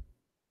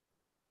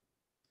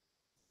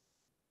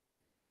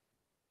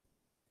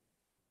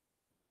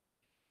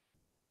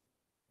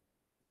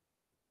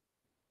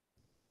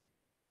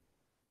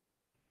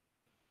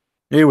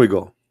 Here we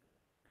go.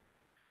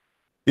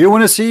 You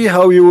want to see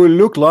how you will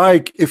look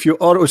like if you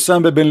are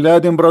Osama bin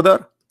Laden,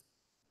 brother?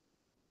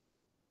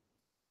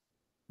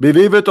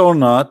 Believe it or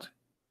not,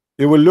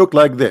 it will look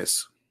like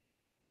this.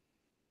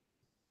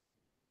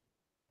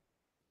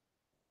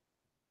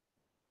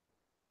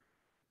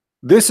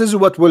 This is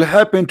what will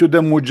happen to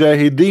the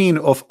mujahideen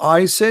of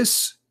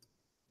ISIS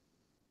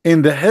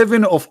in the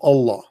heaven of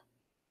Allah.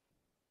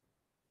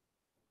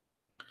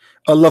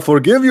 Allah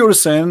forgive your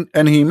sin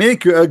and he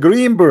make you a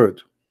green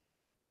bird.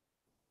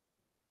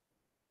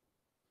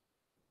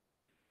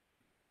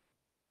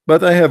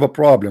 But I have a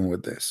problem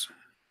with this.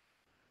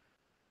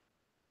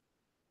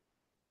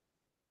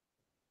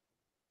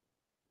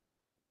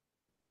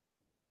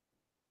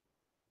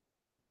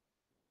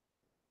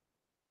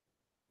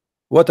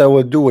 What I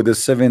will do with the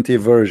 70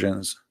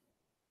 versions?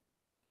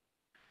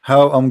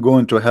 How I'm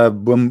going to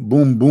have boom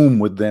boom boom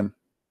with them?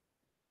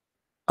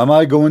 Am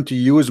I going to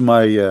use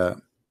my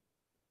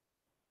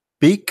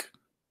peak?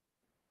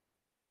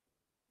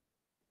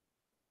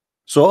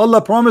 So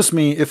Allah promised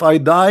me if I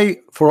die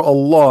for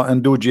Allah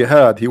and do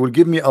jihad, he will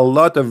give me a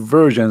lot of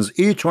versions.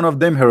 Each one of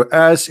them, her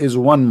ass is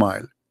 1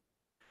 mile.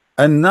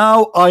 And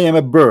now I am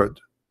a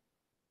bird.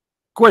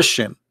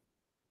 Question: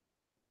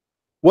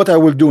 what I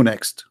will do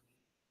next?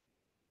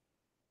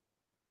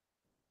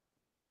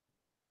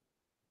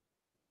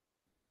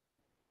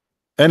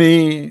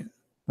 Any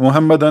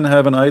Muhammadan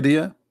have an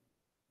idea?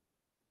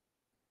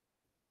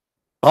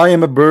 I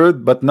am a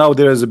bird, but now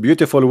there is a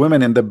beautiful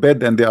women in the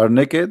bed and they are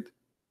naked.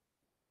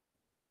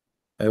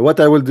 What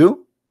I will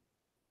do?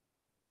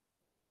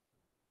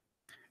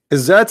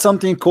 Is that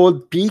something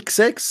called peak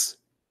sex?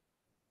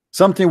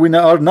 Something we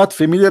are not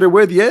familiar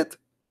with yet?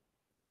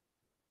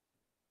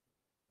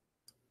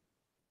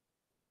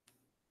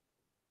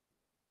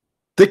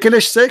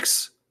 Ticklish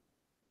sex?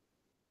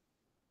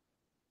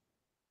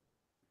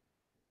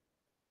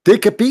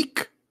 Take a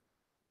peek?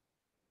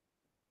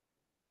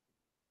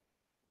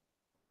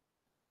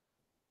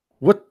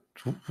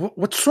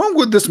 What's wrong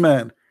with this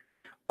man?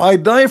 I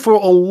die for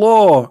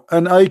Allah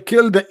and I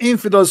kill the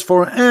infidels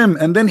for him,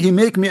 and then he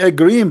make me a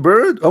green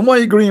bird. Am I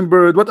a green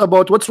bird? What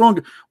about, what's wrong?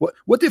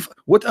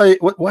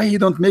 Why he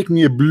don't make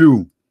me a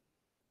blue?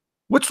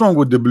 What's wrong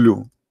with the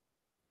blue?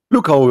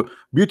 Look how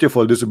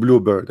beautiful this blue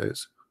bird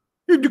is.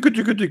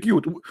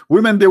 Cute.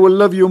 Women, they will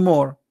love you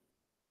more.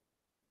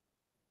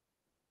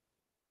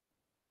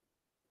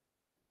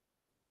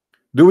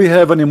 Do we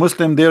have any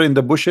Muslim there in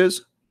the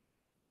bushes?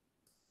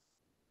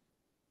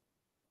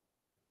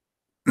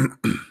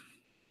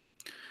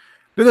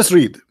 Let us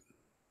read.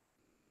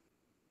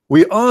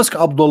 We ask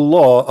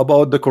Abdullah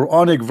about the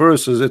Quranic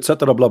verses,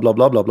 etc. Blah blah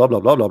blah blah blah blah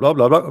blah blah blah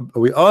blah blah.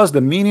 We ask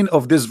the meaning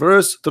of this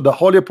verse to the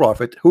Holy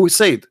Prophet, who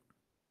said,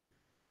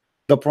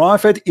 the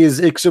Prophet is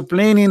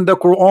explaining the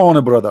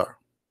Quran, brother.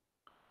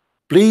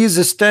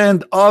 Please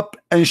stand up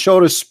and show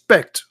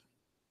respect.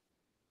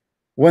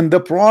 When the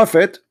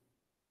Prophet,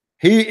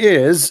 he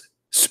is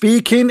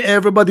speaking,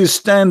 everybody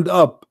stand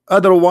up.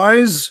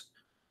 Otherwise,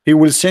 he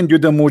will send you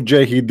the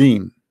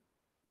mujahideen,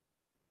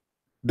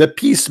 the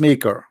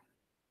peacemaker.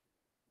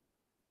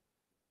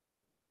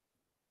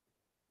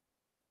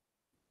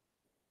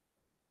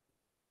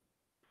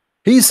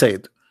 He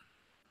said,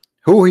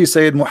 who he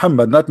said?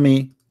 Muhammad, not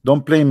me.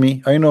 Don't blame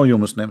me. I know you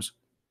Muslims.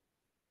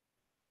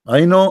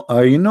 I know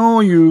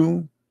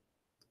you.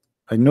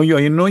 I know you.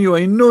 I know you.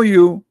 I know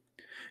you.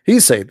 He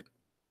said,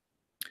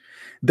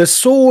 the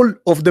soul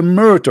of the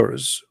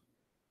murderers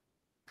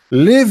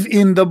live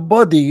in the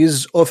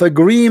bodies of a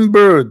green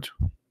bird.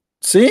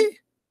 See?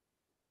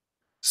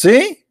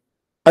 See?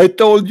 I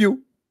told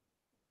you.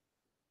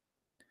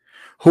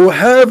 Who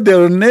have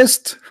their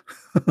nest.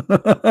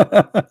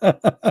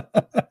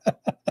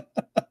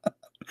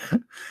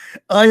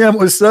 I am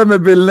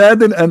Osama bin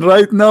Laden, and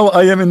right now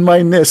I am in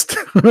my nest.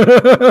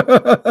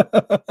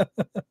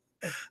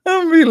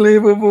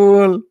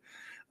 Unbelievable.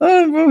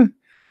 And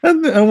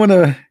I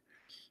wanna,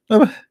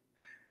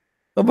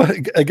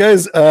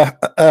 guys.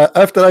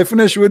 After I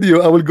finish with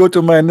you, I will go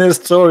to my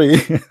nest.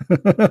 Sorry.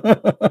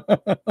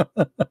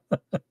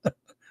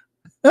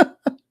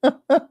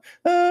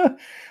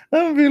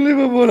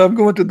 Unbelievable. I'm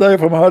going to die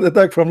from a heart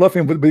attack from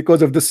laughing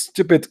because of this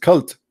stupid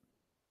cult.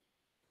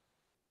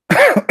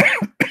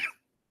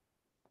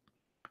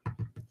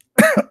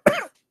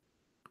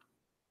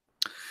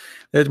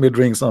 Let me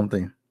drink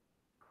something.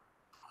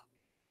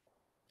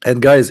 And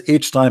guys,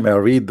 each time I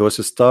read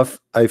those stuff,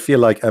 I feel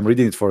like I'm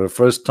reading it for the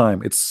first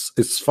time.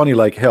 It's funny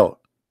like hell,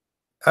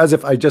 as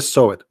if I just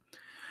saw it.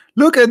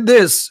 Look at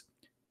this.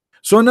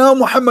 So now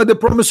Muhammad is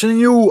promising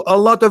you a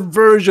lot of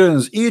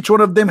versions. Each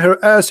one of them,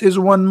 her ass is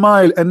 1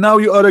 mile, and now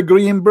you are a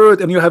green bird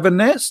and you have a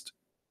nest.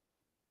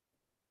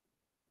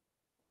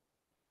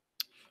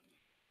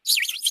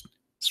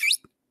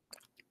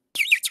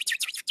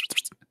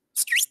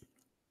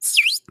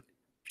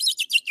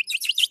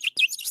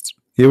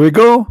 Here we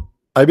go.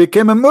 I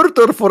became a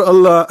murderer for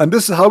Allah, and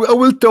this is how I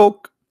will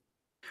talk.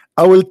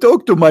 I will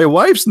talk to my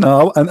wives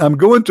now, and I'm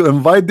going to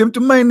invite them to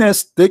my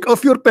nest. Take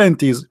off your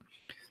panties.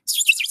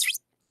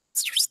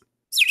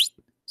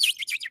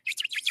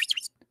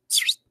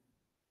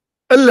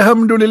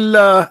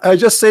 Alhamdulillah. I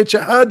just said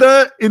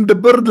Shahada in the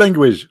bird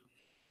language.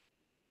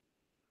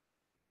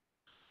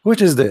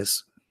 What is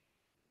this?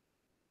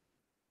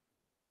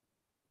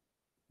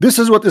 This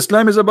is what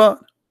Islam is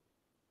about.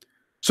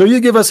 So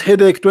you give us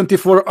headache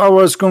 24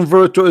 hours,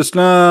 convert to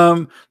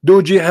Islam,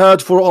 do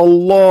jihad for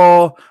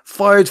Allah,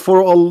 fight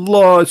for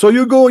Allah. So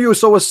you go, you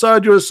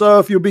suicide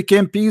yourself, you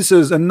became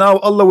pieces, and now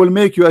Allah will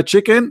make you a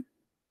chicken?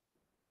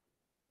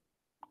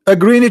 A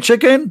greeny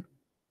chicken?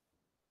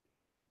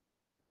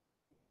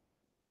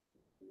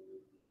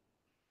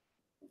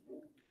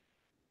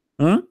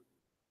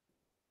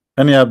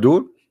 Any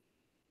Abdul?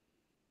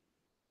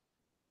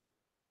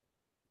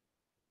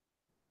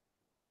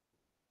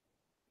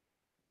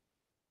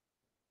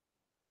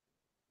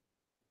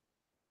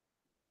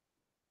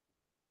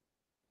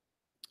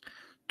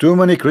 Too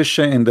many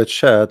Christian in the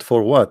chat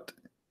for what?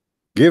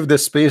 Give the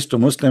space to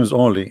Muslims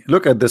only.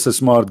 Look at this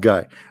smart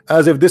guy,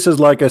 as if this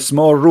is like a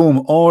small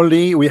room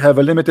only. We have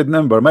a limited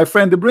number. My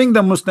friend, bring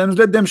the Muslims,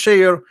 let them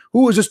share.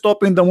 Who is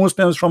stopping the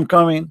Muslims from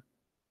coming?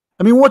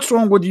 I mean, what's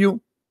wrong with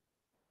you?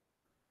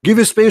 Give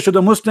a space to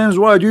the Muslims.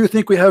 Why do you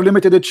think we have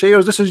limited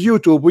chairs? This is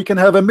YouTube. We can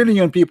have 1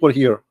 million people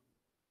here.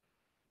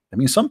 I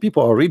mean, some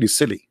people are really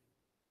silly.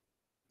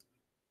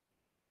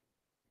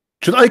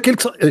 Shall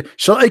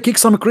I kick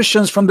some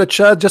Christians from the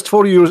chat just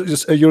for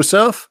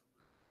yourself?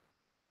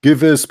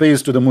 Give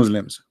space to the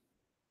Muslims.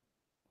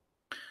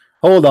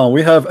 Hold on,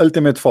 we have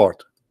ultimate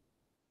fort.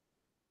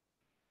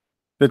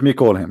 Let me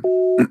call him.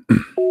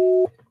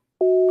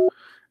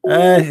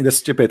 The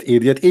stupid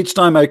idiot. Each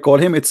time I call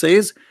him, it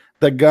says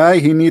the guy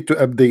he need to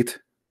update.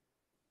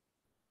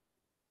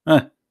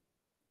 I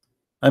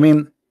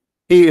mean,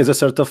 he is a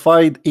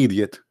certified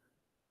idiot.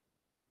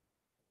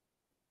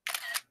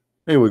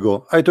 Here we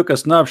go. I took a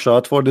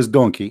snapshot for this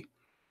donkey.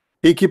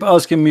 He keep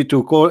asking me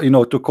to call,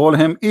 to call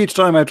him. Each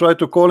time I try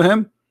to call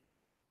him,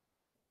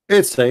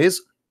 it says,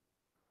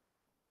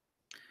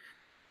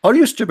 are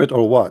you stupid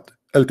or what?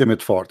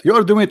 Ultimate fort. You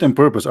are doing it on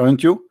purpose,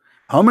 aren't you?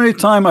 How many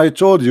times I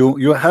told you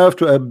you have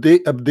to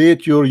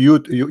update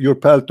your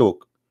pal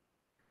talk?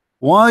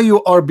 Why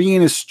you are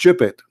being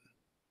stupid?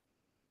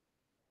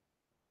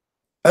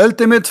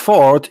 Ultimate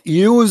fort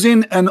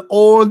using an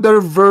older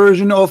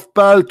version of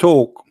pal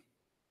talk.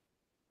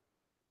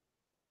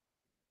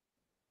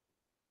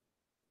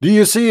 Do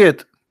you see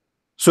it?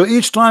 So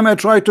each time I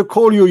try to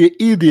call you, you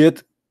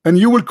idiot, and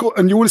you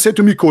will say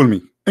to me, call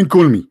me, and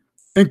call me,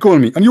 and call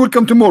me, and you will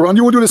come tomorrow, and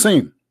you will do the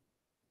same.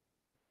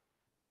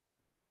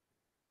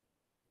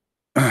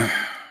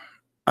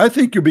 I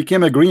think you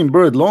became a green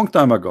bird long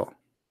time ago.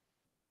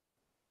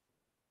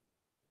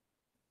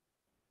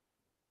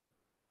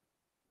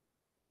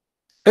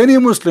 Any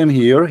Muslim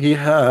here, he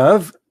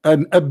have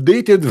an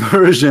updated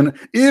version.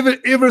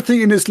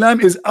 Everything in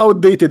Islam is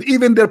outdated,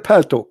 even their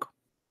pal talk.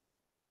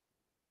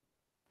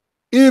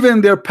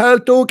 Even their pal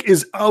talk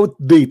is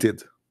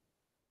outdated.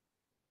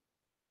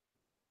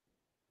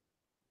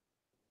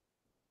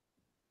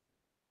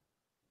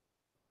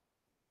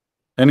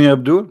 Any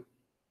Abdul?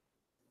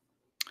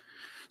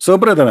 So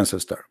brother and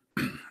sister,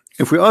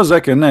 if we ask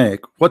Zakir Naik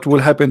what will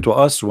happen to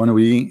us when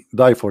we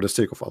die for the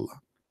sake of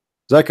Allah,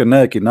 Zakir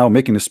Naik is now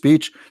making a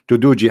speech to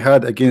do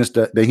jihad against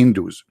the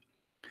Hindus.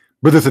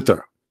 Brother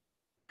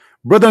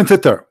and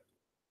sister,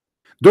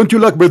 Don't you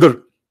like,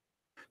 brother,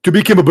 to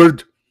become a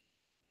bird?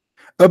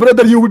 A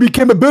brother, you will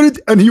become a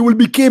bird, and you will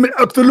become an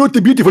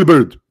absolutely beautiful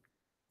bird.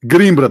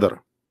 Green,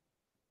 brother.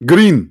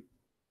 Green.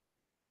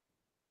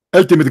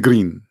 Ultimate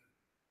green.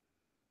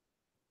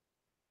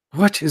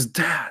 What is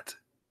that?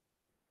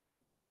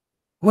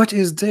 What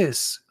is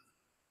this?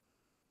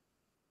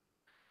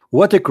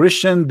 What a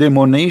Christian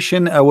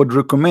demonation I would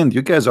recommend.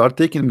 You guys are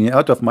taking me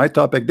out of my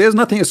topic. There's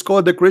nothing is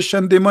called the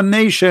Christian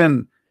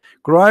demonation.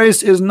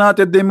 Christ is not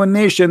a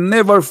demonation.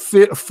 Never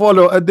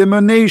follow a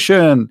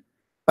demonation.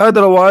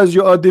 Otherwise,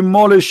 you are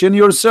demolishing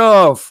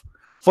yourself.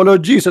 Follow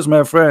Jesus,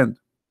 my friend.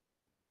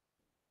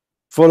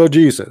 Follow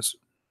Jesus.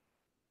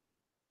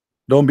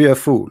 Don't be a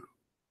fool.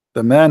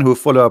 The man who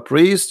follow a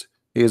priest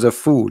is a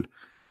fool.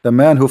 The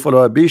man who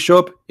follow a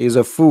bishop is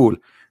a fool.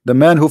 The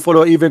man who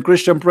follow even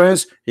Christian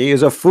prince, he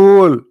is a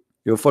fool.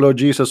 You follow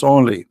Jesus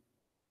only.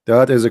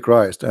 That is a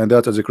Christ, and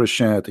that is a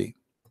Christianity.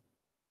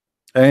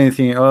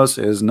 Anything else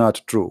is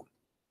not true.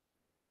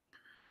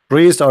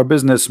 Priests are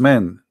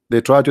businessmen.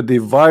 They try to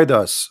divide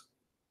us.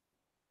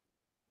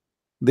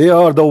 They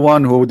are the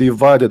one who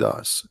divided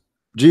us.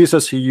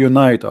 Jesus, he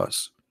unite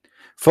us.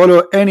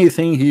 Follow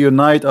anything, he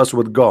unite us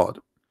with God,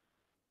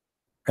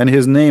 and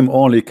his name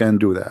only can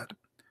do that.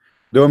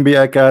 Don't be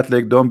a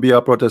Catholic, don't be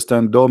a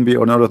Protestant, don't be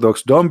an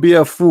Orthodox, don't be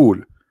a fool.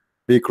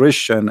 Be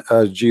Christian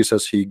as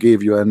Jesus, he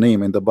gave you a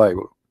name in the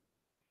Bible,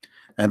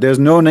 and there's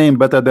no name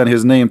better than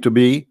his name to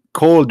be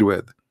called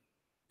with.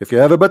 If you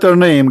have a better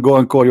name, go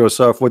and call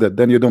yourself with it.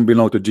 Then you don't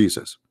belong to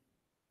Jesus.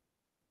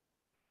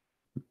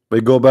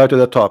 We go back to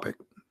the topic.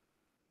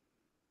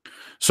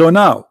 So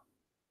now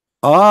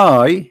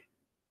I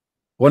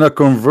want to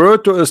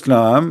convert to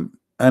Islam,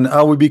 and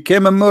I will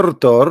become a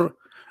martyr,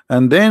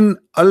 and then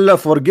Allah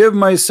forgive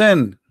my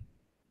sin.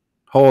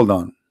 Hold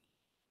on.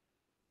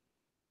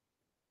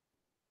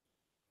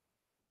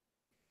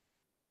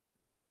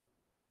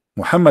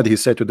 Muhammad, he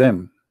said to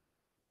them,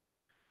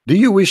 do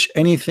you wish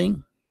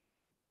anything?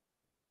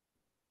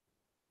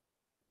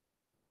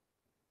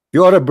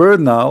 You are a bird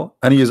now,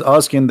 and he is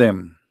asking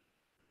them,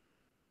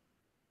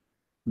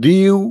 do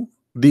you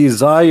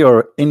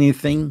desire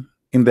anything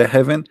in the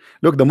heaven?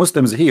 Look, the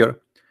Muslims here,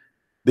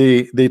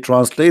 they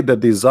translate the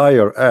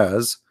desire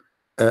as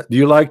do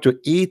you like to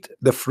eat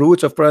the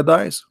fruits of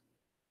paradise?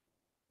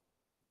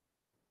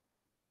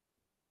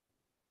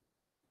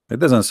 It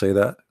doesn't say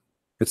that.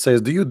 It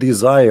says, do you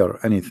desire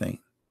anything?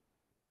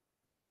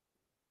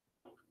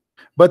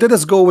 But let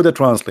us go with the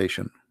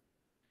translation.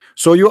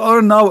 So you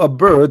are now a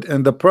bird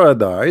in the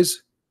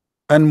paradise,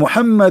 and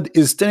Muhammad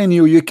is telling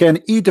you you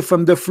can eat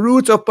from the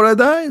fruits of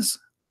paradise?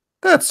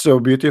 That's so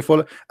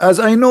beautiful. As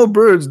I know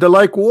birds, they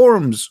like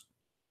worms.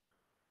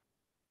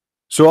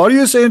 So are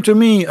you saying to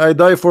me, I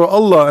die for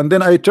Allah, and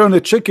then I turn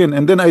a chicken,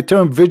 and then I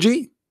turn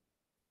veggie?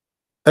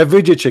 A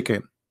veggie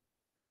chicken.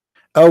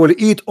 I will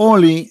eat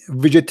only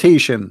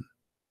vegetation,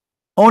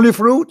 only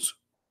fruits,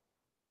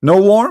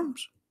 no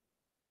worms,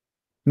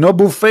 no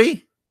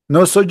buffet,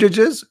 no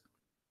sausages.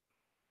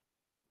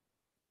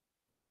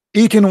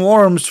 Eating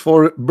worms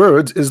for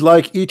birds is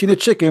like eating a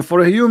chicken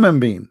for a human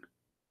being.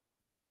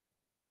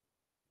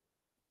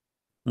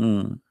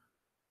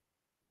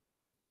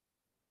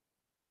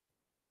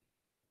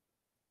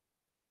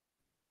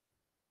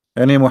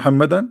 Any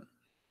Muhammadan?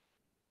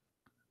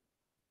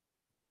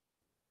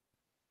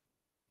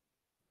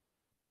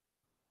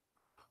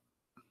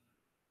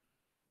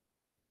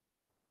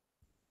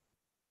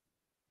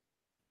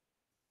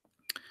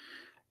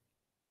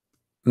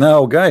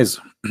 Now guys,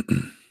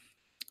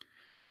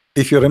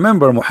 if you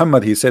remember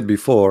Muhammad, he said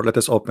before, let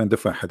us open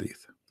different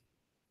hadith,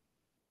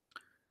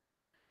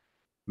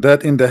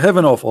 that in the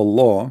heaven of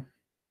Allah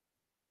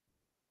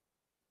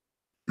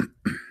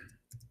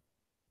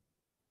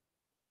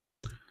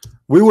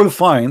we will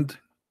find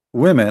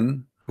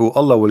women who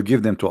Allah will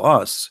give them to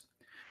us,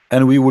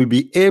 and we will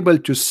be able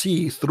to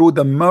see through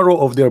the marrow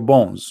of their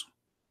bones.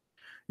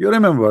 You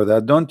remember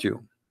that, don't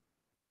you?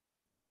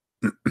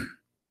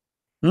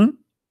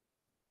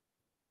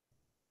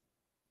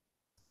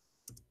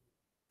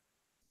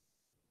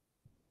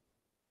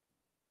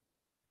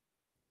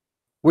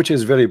 Which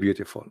is very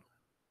beautiful.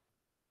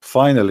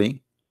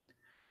 Finally,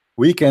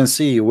 we can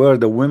see where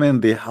the women,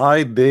 they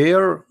hide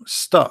their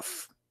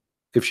stuff.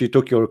 If she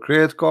took your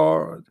credit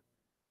card,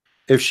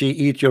 if she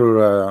eat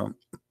your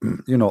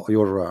you know,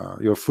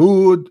 your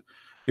food,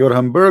 your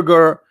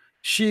hamburger,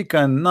 she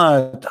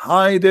cannot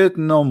hide it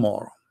no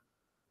more.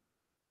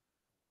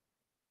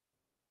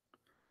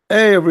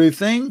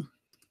 Everything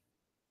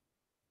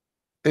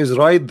is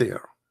right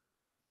there.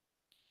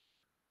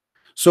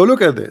 So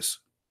look at this.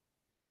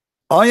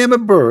 I am a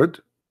bird,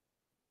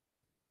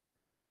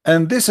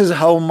 and this is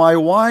how my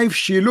wife,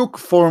 she look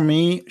for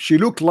me, she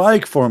look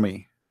like for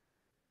me.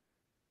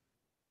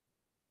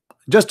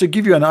 Just to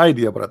give you an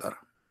idea, brother.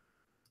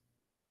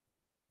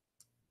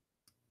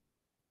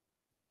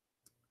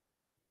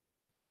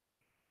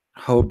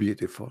 How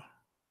beautiful,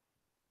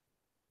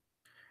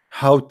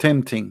 how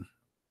tempting,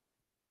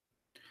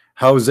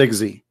 how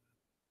sexy.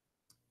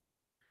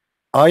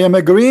 I am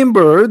a green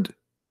bird,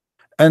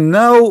 And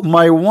now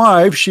my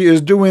wife, she is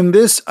doing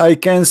this. I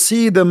can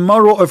see the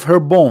marrow of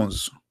her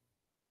bones.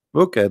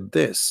 Look at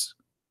this.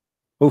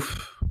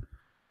 Oof.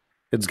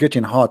 It's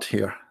getting hot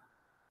here.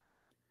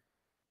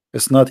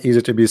 It's not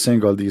easy to be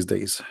single these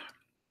days.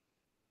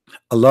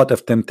 A lot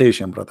of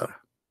temptation, brother.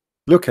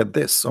 Look at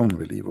this.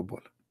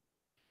 Unbelievable.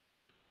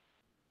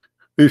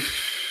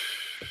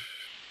 Oof.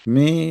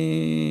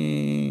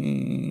 Me.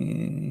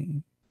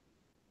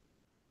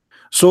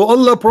 So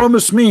Allah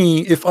promised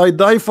me if I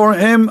die for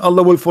him,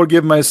 Allah will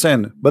forgive my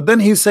sin. But then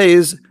he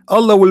says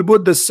Allah will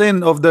put the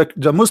sin of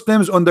the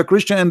Muslims on the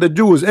Christian and the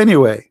Jews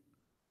anyway.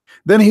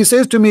 Then he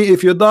says to me,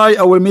 if you die,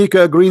 I will make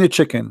you a green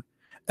chicken.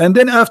 And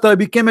then after I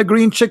became a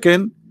green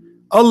chicken,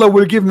 Allah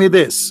will give me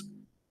this.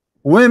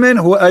 Women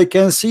who I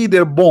can see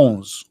their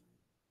bones.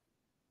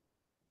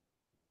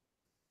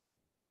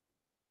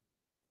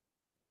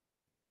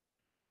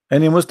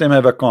 Any Muslim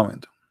have a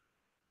comment?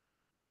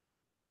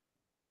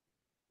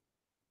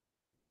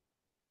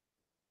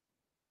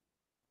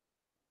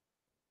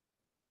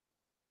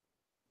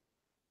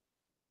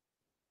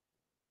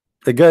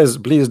 Guys,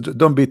 please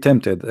don't be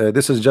tempted.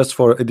 This is just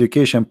for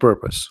education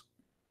purpose.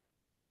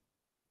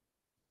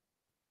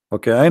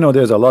 Okay, I know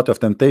there's a lot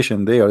of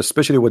temptation there,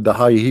 especially with the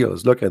high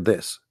heels. Look at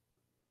this.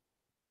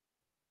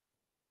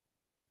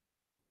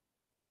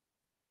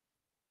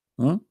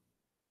 Hmm?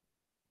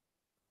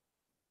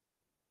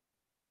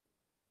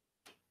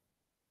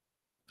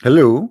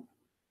 Hello.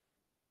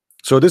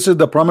 So this is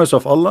the promise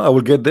of Allah. I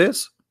will get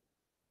this.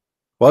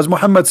 Was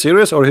Muhammad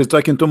serious, or he's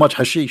taking too much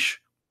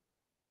hashish?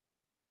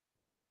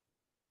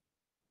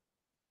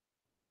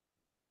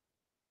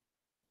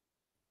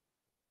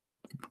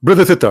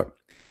 Brother Sitter,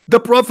 the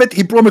Prophet,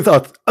 he promised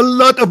us a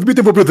lot of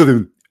beautiful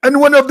brethren, and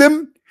one of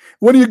them,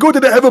 when you go to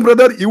the heaven,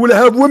 brother, you will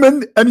have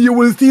women and you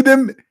will see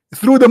them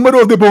through the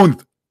marrow of the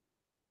bones,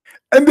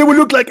 and they will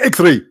look like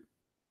X-ray.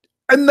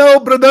 And now,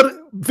 brother,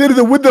 there is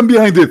a wisdom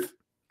behind this.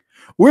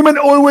 Women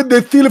always,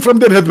 they steal from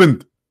their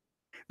husband.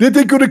 They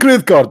take your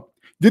credit card,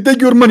 they take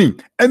your money,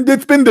 and they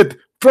spend it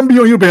from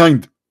your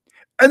behind.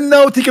 And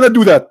now they cannot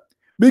do that,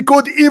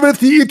 because even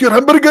if you eat your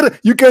hamburger,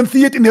 you can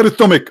see it in her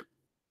stomach.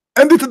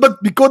 And this is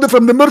but because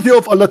from the mercy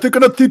of Allah, they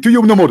cannot see to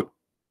you no more.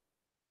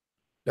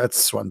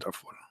 That's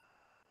wonderful.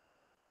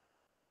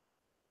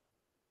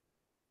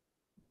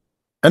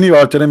 And you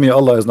are telling me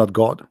Allah is not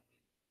God?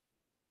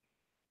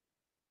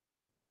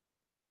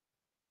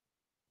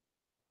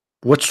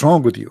 What's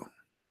wrong with you?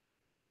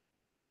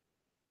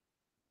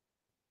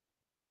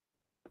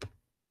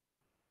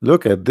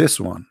 Look at this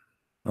one.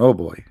 Oh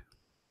boy.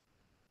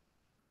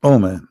 Oh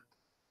man.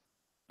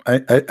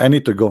 I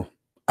need to go.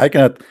 I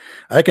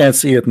can't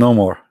see it no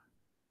more.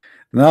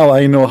 Now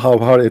I know how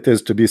hard it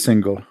is to be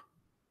single.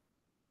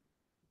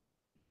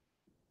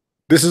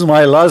 This is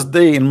my last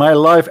day in my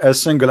life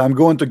as single. I'm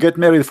going to get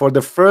married for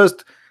the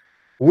first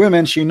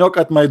woman. She knocked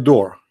at my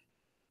door.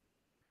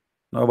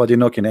 Nobody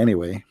knocking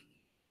anyway.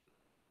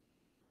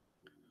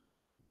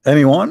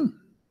 Anyone?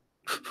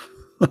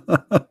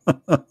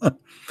 What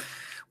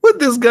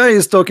this guy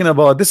is talking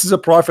about? This is a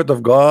prophet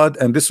of God,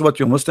 and this is what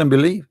you Muslim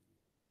believe?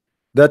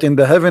 That in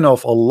the heaven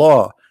of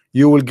Allah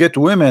you will get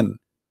women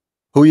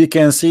who you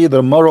can see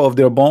the marrow of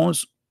their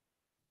bones.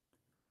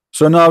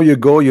 So now you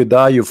go, you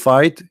die, you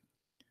fight,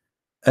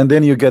 and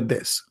then you get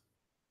this.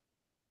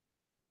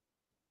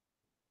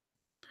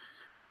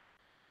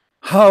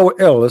 How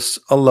else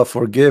Allah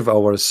forgive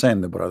our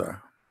sin,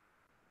 brother?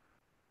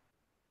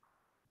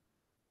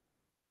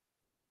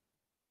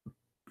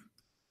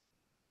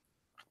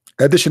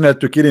 Additional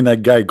to killing a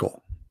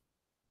geigo.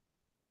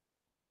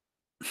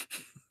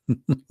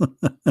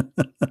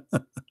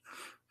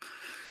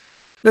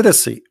 Let us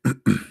see.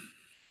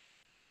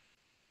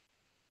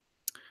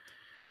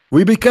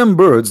 We become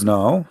birds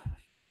now.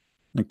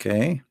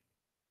 Okay.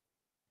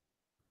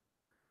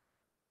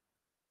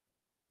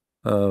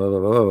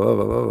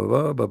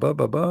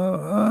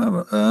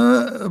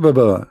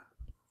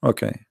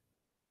 Okay.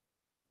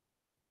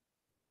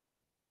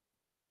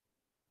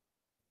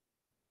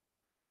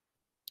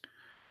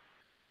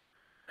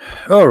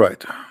 All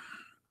right.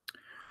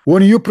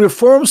 When you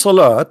perform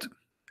salat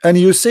and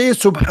you say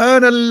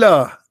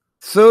Subhanallah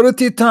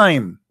 30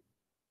 times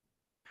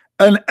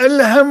and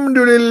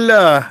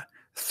Alhamdulillah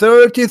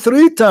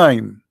 33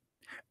 times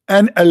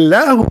and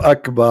Allahu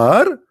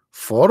Akbar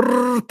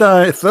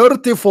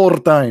 34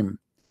 times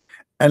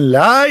and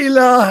La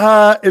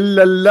ilaha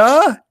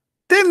illallah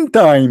 10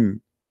 times.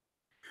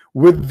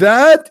 With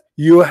that,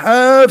 you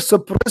have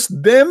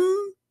suppressed them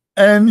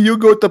and you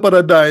go to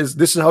paradise.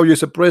 This is how you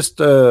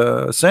suppressed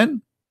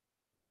sin?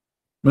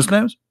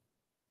 Muslims?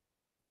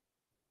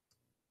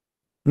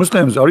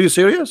 Muslims, are you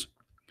serious?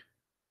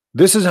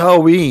 This is how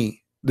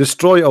we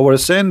destroy our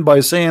sin, by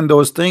saying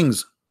those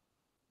things.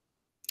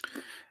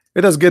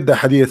 Let us get the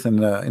hadith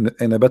in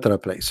a better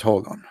place.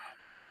 Hold on.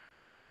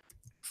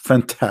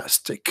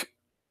 Fantastic.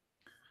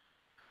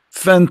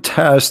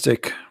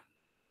 Fantastic.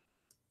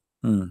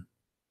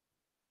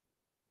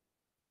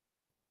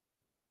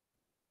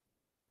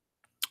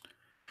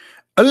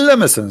 Allah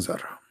Messenger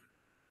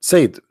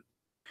said,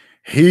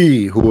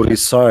 He who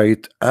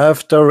recite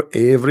after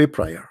every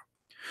prayer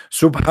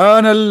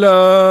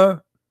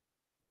Subhanallah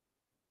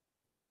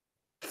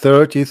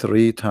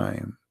 33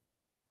 times.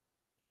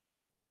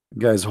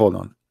 Guys, hold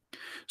on.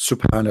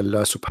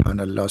 Subhanallah,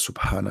 Subhanallah,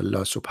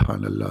 Subhanallah,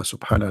 Subhanallah,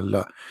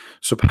 Subhanallah,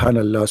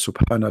 Subhanallah,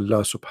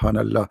 Subhanallah,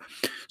 Subhanallah,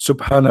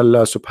 Subhanallah,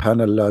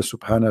 Subhanallah,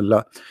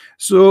 Subhanallah,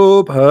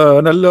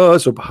 Subhanallah,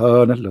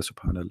 Subhanallah,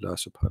 Subhanallah,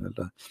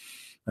 Subhanallah.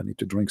 I need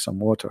to drink some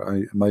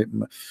water.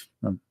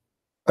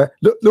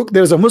 Look,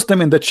 there's a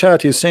Muslim in the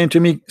chat. He's saying to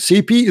me,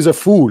 CP is a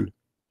fool.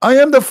 I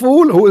am the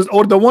fool who is,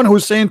 or the one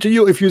who's saying to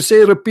you, if you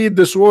say repeat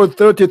this word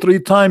 33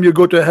 times, you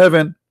go to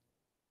heaven.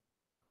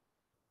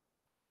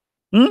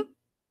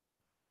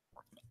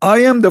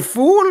 I am the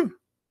fool.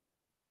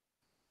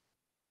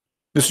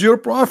 This is your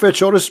prophet.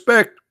 Show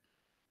respect.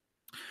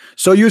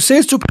 So you say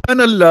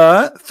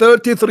Subhanallah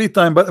 33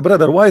 times, but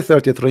brother, why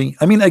 33?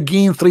 I mean,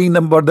 again, three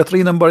number. The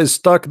three number is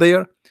stuck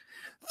there.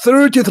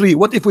 33.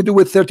 What if we do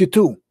it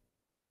 32?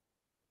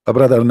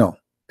 Brother, no,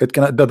 it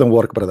cannot. Doesn't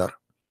work, brother.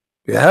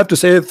 You have to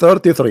say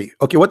 33.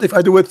 Okay, what if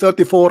I do it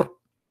 34?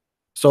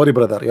 Sorry,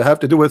 brother, you have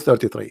to do it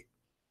 33.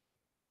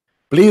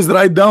 Please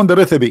write down the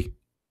recipe.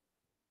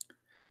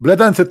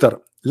 Brother and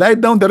sister, write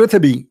down the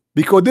recipe,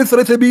 because this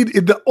recipe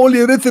is the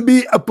only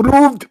recipe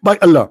approved by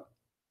Allah.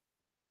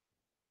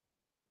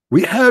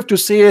 We have to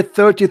say it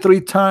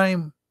 33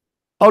 times.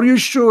 Are you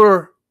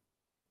sure?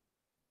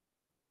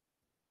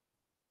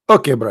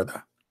 Okay,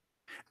 brother.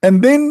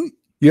 And then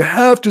you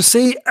have to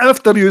say,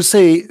 after you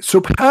say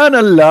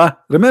Subhanallah,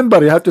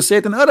 remember, you have to say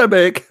it in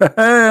Arabic.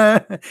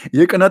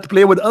 You cannot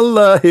play with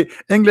Allah.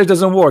 English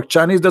doesn't work,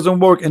 Chinese doesn't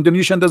work,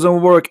 Indonesian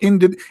doesn't work,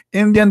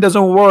 Indian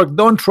doesn't work.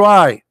 Don't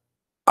try.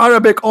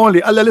 Arabic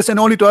only. Allah listen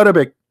only to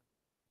Arabic.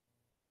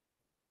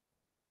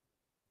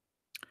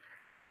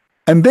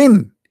 And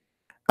then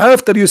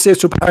after you say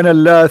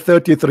Subhanallah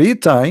 33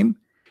 times,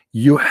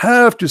 you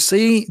have to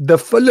say the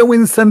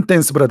following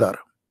sentence, brother.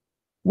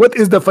 What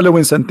is the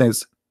following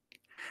sentence?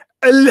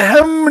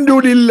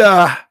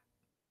 Alhamdulillah.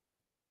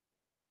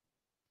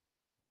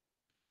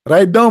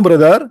 Write down,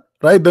 brother.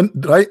 Write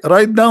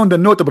down the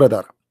note,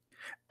 brother.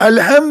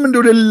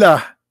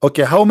 Alhamdulillah.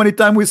 Okay, how many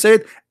times we say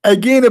it?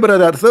 Again,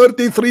 brother,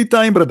 33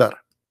 times, brother.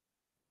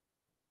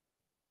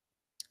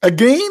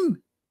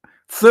 Again,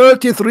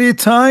 33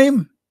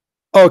 times.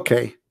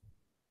 Okay.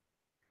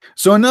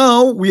 So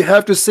now we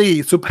have to say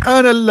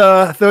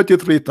Subhanallah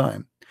 33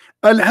 times.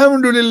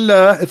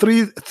 Alhamdulillah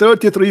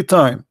 33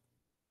 times.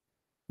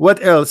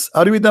 What else?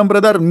 Are we done,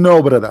 brother?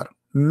 No, brother.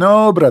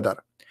 No, brother.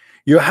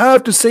 You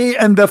have to say,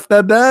 and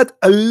after that,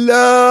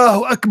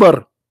 Allahu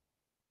Akbar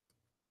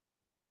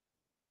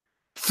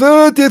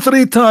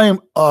 33 times.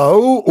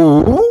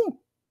 Oh,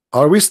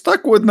 are we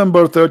stuck with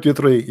number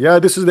 33? Yeah,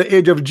 this is the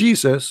age of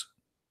Jesus.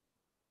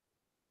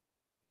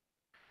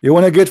 You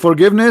want to get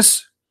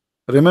forgiveness?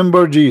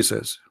 Remember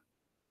Jesus.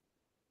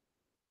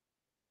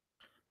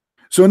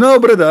 So now,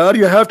 brother,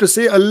 you have to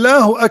say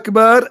Allahu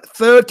Akbar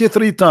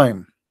 33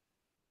 times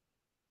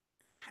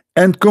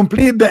and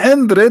complete the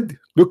 100.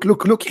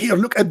 Look here.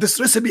 Look at this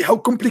recipe, how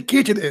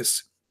complicated it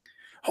is.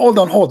 Hold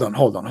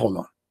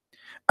on.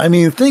 I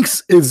mean,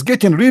 things is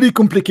getting really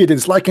complicated.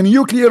 It's like a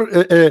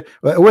nuclear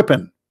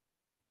weapon.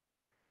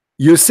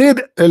 You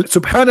said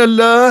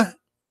Subhanallah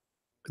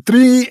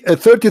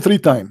 33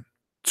 times.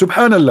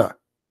 Subhanallah.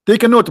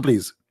 Take a note,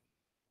 please.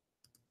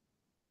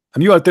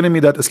 And you are telling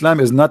me that Islam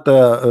is not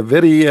a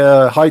very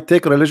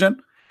high-tech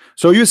religion.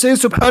 So you say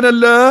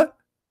Subhanallah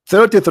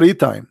 33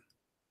 times.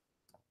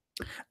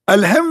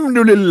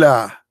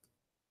 Alhamdulillah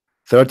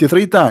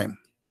 33 times.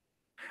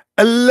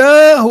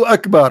 Allahu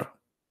Akbar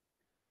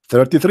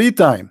 33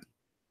 times.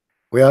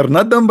 We are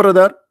not done,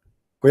 brother.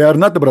 We are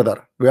not,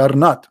 brother. We are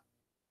not.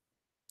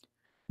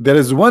 There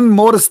is one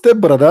more step,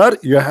 brother,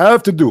 you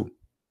have to do.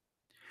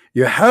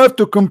 You have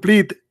to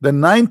complete the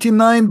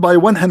 99 by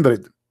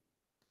 100.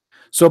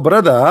 So,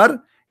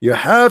 brother, you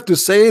have to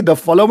say the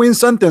following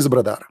sentence,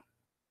 brother.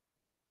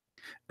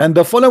 And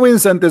the following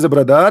sentence,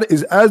 brother,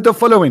 is as the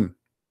following.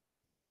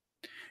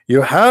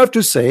 You have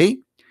to say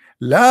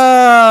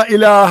La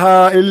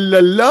ilaha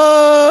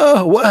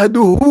illallah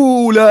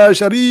wahduhu la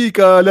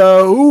sharika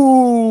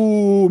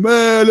lahu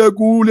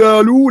malaku la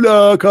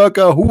lula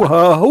kaka hu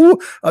ha hu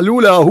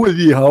alula hu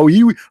di ha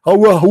hu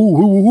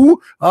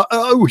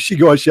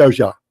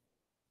shiga.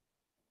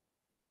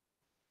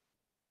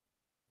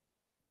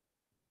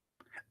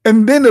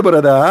 And then,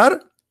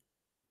 brother,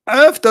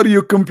 after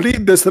you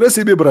complete this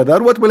recipe,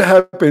 brother, what will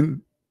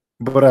happen,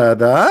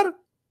 brother?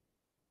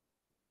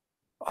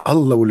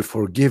 Allah will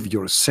forgive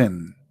your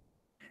sin,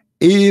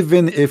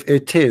 even if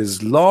it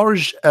is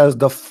large as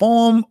the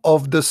foam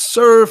of the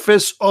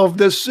surface of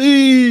the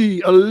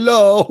sea.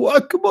 Allahu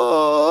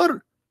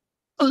Akbar.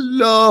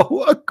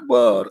 Allahu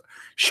Akbar.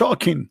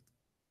 Shocking.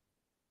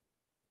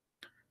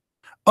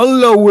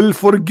 Allah will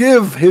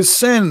forgive his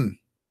sin,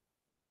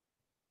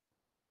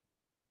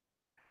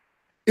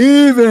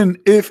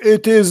 even if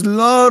it is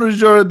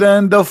larger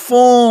than the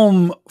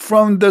foam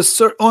from the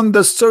on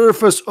the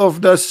surface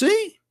of the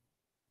sea.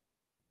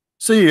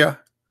 See ya.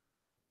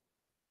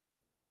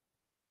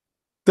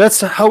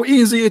 That's how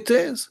easy it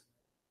is.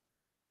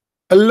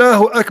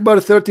 Allahu Akbar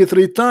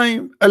 33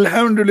 times,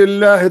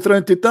 Alhamdulillah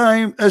 30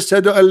 times,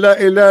 Ashhadu an la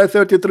ilaha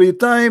 33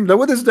 times. Now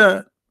what is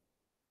that?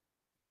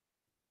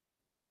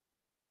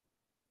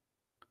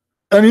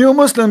 And you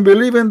Muslim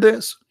believe in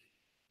this?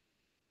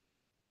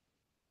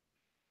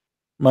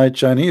 My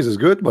Chinese is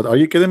good, but are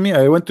you kidding me?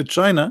 I went to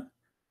China.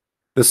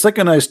 The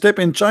second I step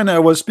in China, I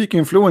was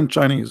speaking fluent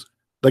Chinese.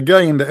 The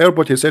guy in the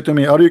airport, he said to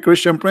me, "Are you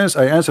Christian, Prince?"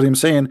 I answered him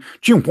saying,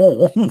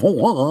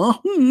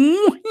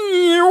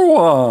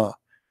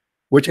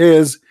 which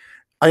is,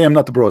 I am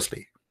not Bruce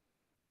Lee.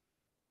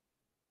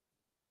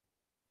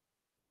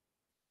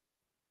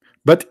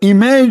 But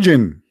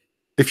imagine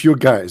if you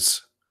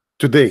guys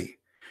today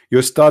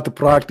you start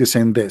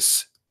practicing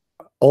this,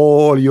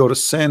 all your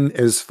sin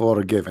is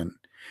forgiven,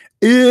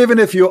 even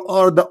if you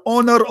are the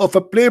owner of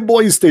a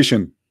Playboy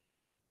station.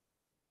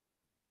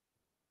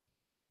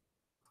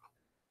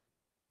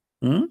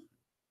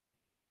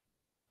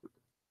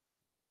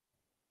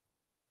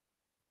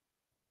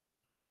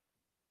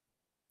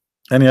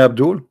 Any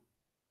Abdul?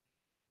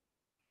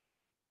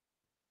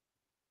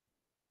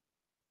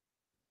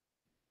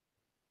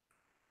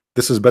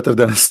 This is better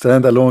than a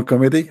standalone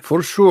comedy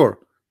for sure.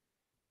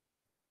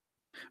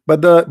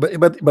 But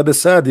the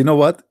sad, you know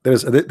what?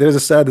 There's a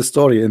sad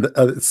story and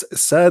a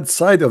sad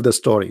side of the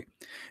story.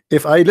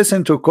 If I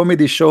listen to a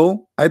comedy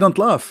show, I don't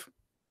laugh.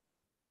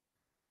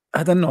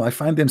 I don't know. I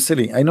find them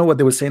silly. I know what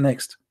they will say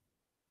next.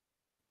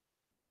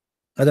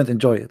 I don't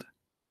enjoy it,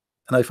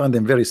 and I find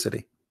them very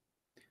silly.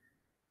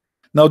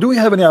 Now, do we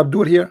have any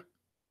Abdul here?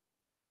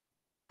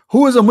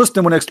 Who is a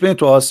Muslim and explain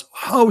to us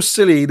how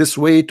silly this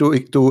way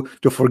to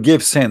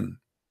forgive sin?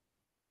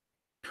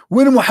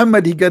 When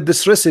Muhammad he got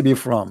this recipe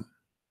from?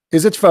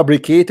 Is it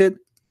fabricated?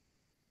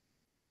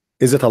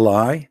 Is it a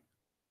lie?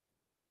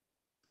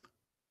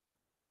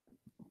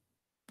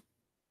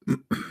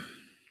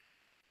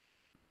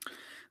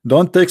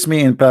 Don't text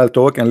me in Pal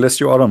Talk unless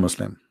you are a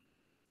Muslim.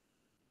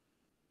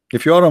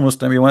 If you are a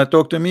Muslim, you want to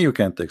talk to me, you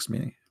can text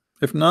me.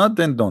 If not,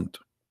 then don't.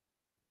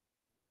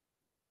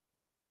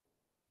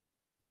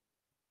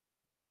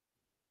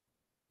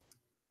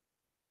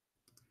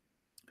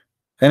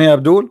 Any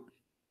Abdul?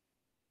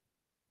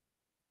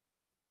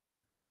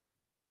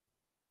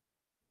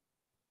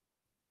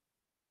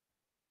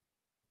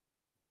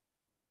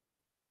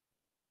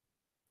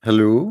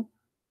 Hello?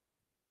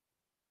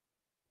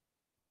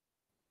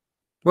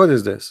 What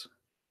is this?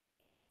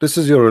 This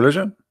is your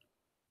religion?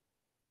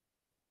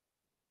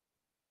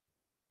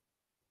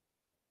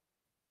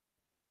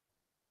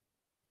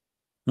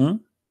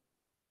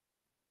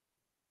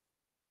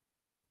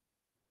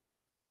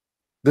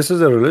 This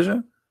is a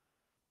religion?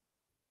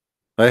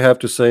 I have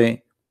to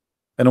say,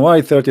 and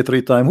why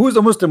 33 times? Who is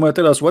a Muslim who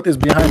tell us what is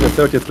behind the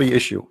 33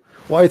 issue?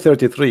 Why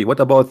 33? What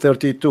about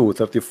 32,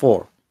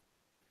 34?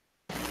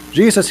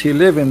 Jesus, he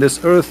lived in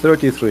this earth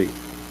 33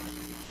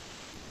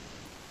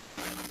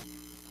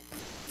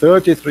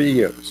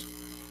 years.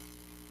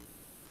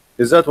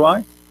 Is that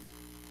why?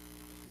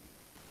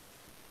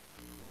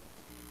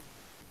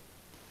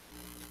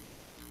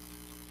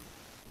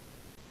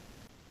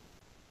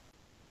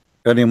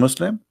 Any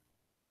Muslim?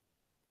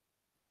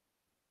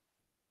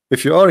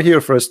 If you are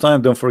here first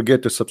time, don't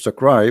forget to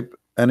subscribe.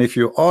 And if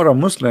you are a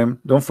Muslim,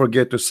 don't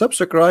forget to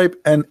subscribe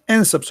and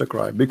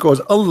unsubscribe,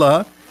 because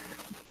Allah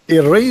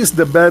erased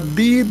the bad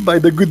deed by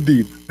the good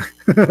deed.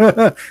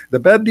 The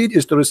bad deed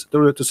is to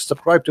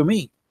subscribe to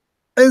me.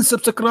 And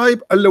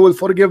subscribe, Allah will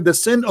forgive the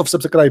sin of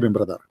subscribing,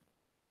 brother.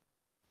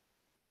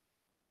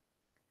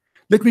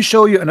 Let me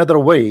show you another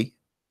way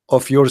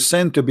of your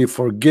sin to be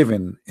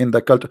forgiven in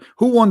the culture.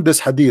 Who won this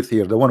hadith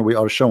here, the one we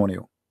are showing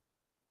you?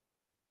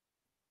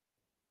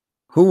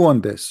 Who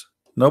won this?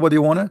 Nobody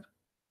won it?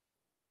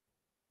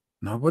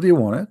 Nobody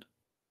won it?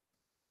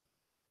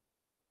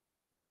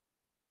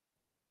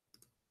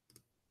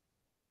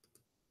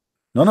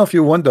 None of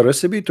you want the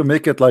recipe to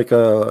make it like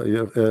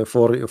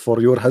for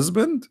your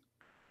husband?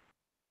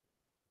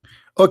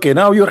 Okay,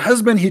 now your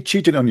husband he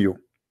cheated on you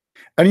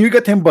and you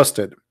get him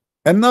busted,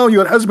 and now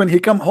your husband he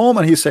come home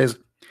and he says,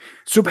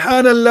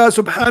 Subhanallah,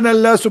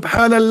 Subhanallah,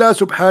 Subhanallah,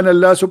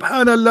 Subhanallah,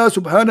 Subhanallah,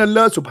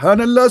 Subhanallah,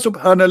 Subhanallah,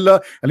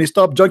 Subhanallah, and he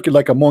stopped junking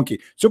like a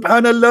monkey.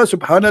 Subhanallah,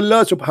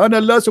 Subhanallah,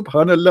 Subhanallah,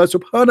 Subhanallah,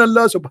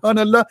 Subhanallah,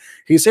 Subhanallah.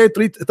 He said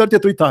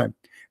 33 times,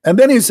 and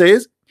then he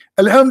says,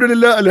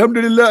 Alhamdulillah,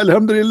 Alhamdulillah,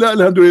 Alhamdulillah,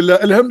 Alhamdulillah,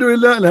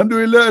 Alhamdulillah,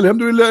 Alhamdulillah,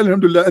 Alhamdulillah,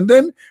 Alhamdulillah, and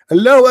then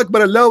Allahu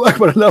Akbar, Allahu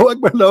Akbar, Allahu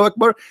Akbar, Allahu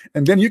Akbar,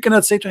 and then you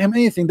cannot say to him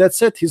anything.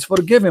 That's it. He's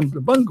forgiven.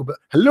 Bango.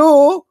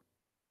 Hello,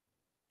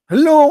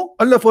 hello,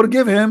 Allah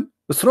forgive him.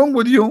 What's wrong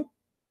with you?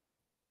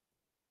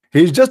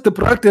 He's just to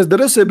practice the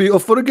recipe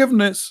of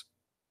forgiveness.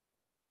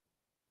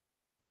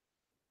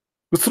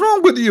 What's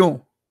wrong with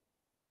you?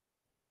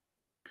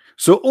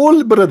 So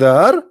all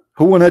brother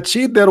who wanna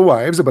cheat their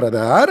wives,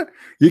 brother,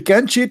 you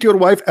can cheat your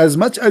wife as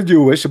much as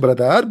you wish,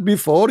 brother.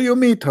 Before you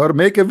meet her,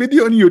 make a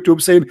video on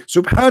YouTube saying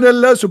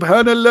Subhanallah,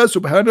 Subhanallah,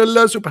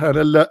 Subhanallah,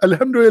 Subhanallah,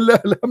 Alhamdulillah,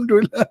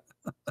 Alhamdulillah.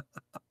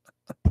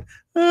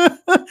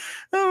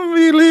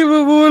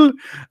 Unbelievable.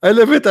 I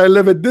love it. I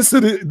love it. This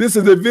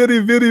is a very,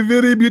 very,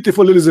 very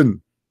beautiful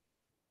religion.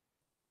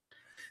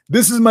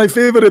 This is my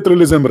favorite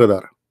religion,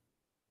 brother.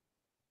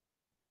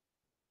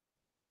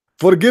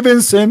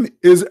 Forgiving sin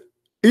is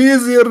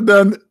easier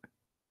than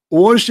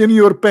washing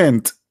your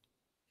paint.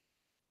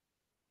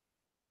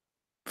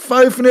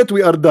 5 minutes,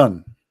 we are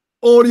done.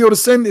 All your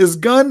sin is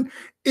gone,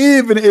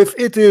 even if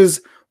it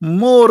is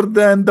more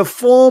than the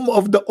foam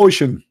of the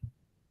ocean.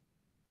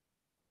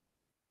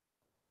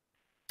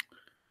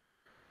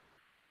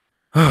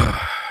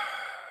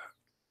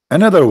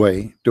 Another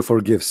way to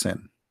forgive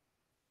sin.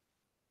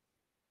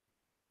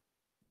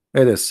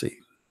 Let us see.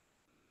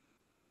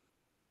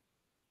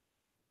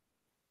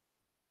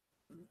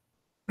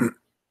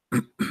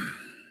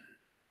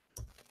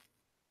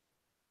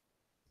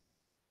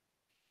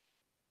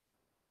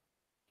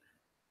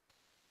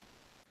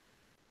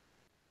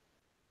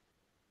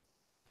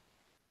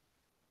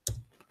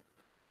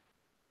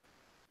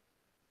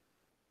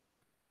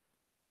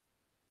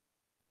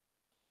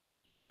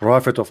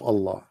 Prophet of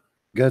Allah.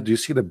 Guys, do you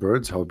see the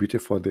birds, how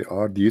beautiful they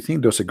are? Do you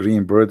think those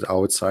green birds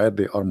outside,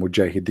 they are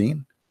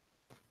mujahideen?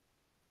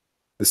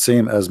 The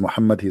same as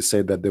Muhammad, he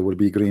said that there will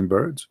be green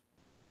birds.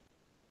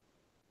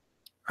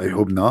 I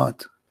hope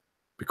not,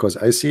 because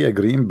I see a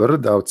green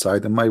bird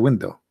outside in my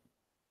window.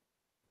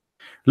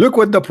 Look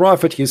what the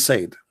Prophet he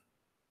said.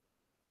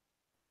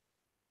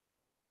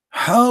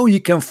 How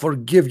you can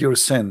forgive your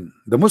sin?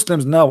 The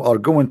Muslims now are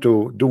going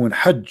to doing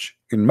Hajj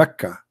in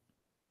Mecca.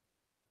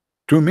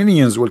 2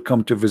 millions will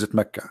come to visit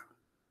Mecca.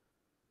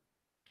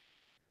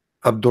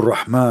 Abu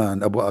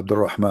Abdul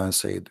Rahman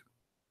said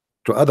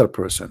to other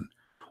person,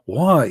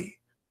 why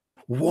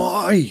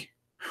why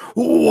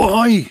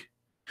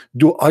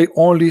do I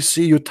only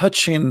see you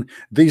touching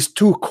these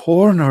two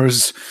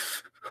corners?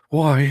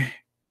 Why?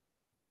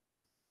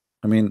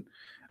 I mean,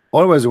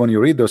 always when you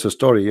read those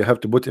story, you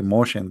have to put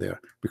emotion there,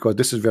 because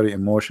this is very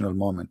emotional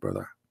moment,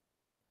 brother.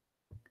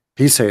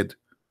 He said,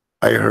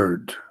 I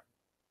heard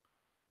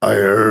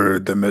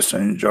the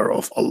messenger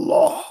of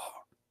Allah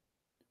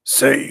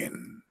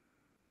saying,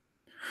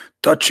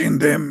 touching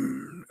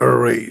them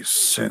erase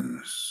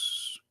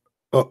sins.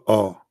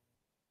 Uh-oh.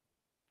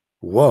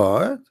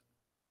 What?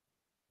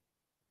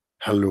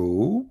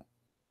 Hello?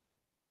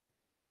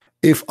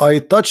 If I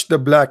touch the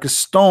black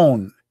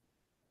stone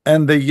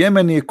and the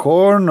Yemeni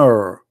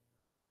corner,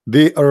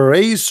 they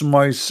erase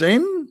my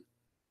sin?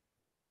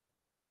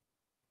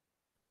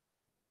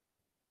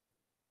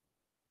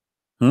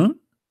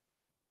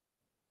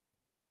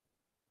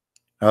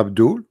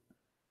 Abdul?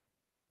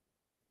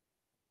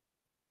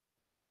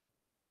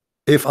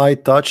 If I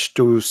touch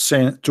two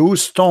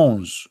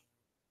stones,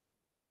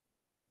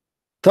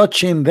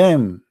 touching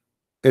them,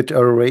 it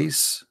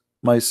erase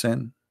my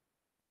sin?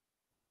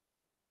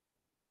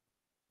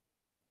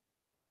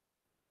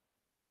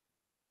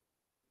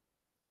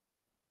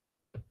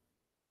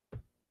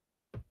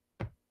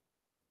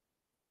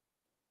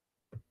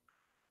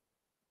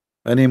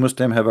 Any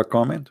Muslim have a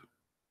comment?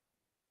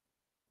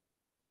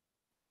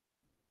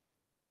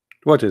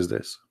 What is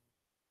this?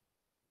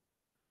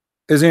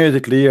 Isn't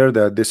it clear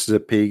that this is a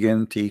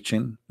pagan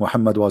teaching?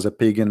 Muhammad was a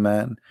pagan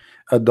man,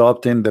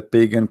 adopting the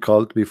pagan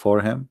cult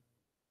before him.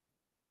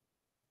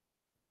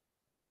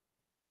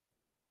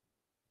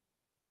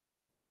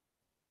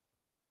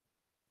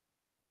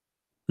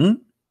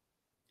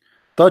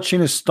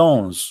 Touching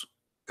stones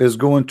is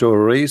going to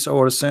erase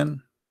our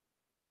sin?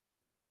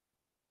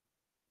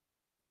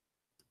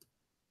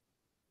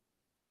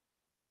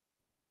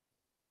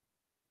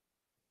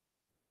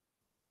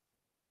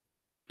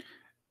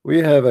 We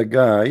have a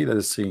guy,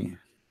 let's see.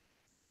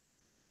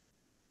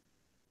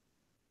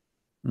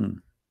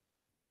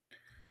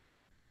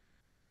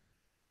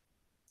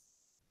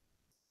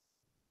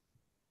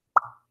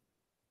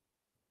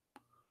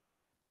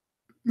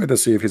 Let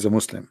us see if he's a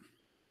Muslim.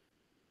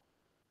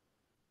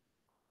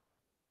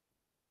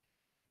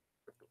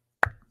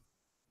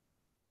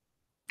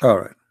 All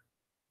right.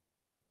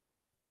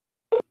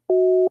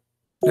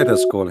 Let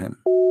us call him.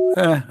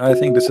 I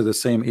think this is the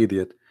same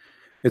idiot.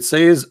 It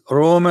says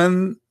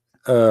Roman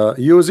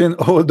using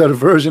older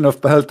version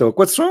of Paltalk.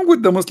 What's wrong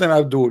with the Muslim,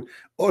 Abdul?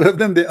 All of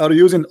them, they are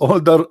using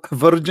older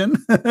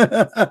version.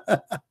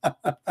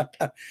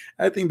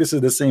 I think this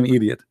is the same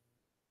idiot.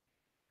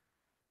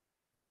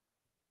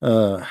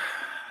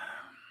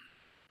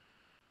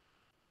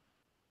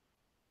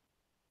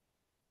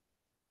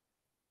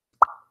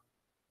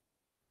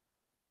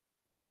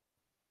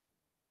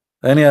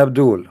 Any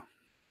Abdul?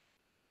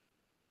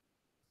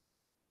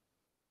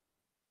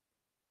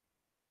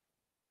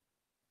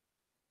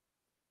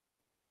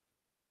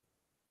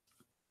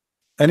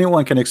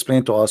 Anyone can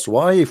explain to us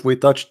why, if we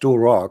touch two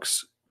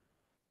rocks,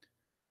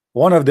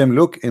 one of them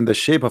look in the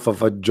shape of a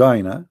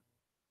vagina,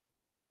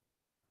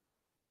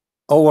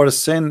 our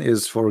sin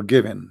is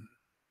forgiven?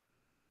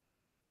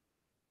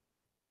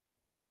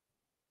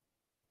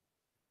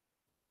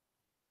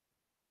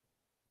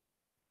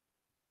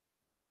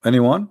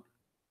 Anyone?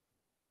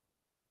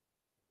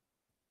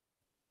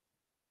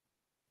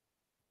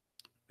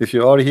 If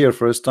you are here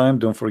first time,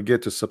 don't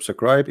forget to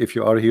subscribe. If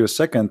you are here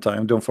second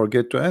time, don't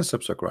forget to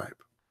unsubscribe.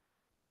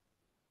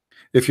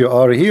 If you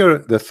are here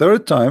the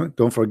third time,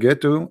 don't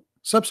forget to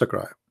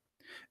subscribe.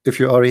 If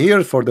you are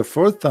here for the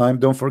fourth time,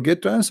 don't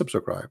forget to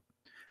unsubscribe.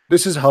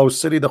 This is how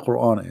silly the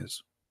Quran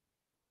is.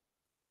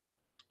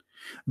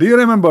 Do you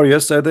remember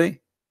yesterday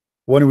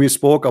when we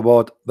spoke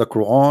about the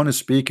Quran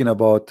speaking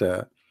about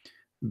the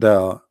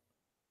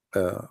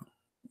uh,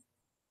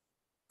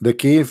 the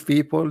cave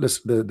people,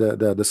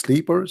 the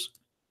sleepers,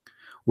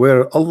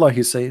 where Allah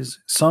he says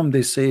some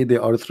they say they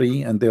are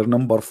three and their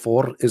number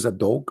four is a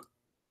dog.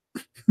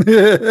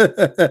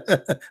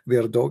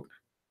 Their dog.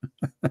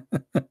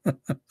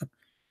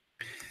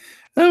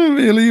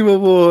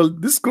 Unbelievable.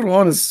 This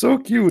Quran is so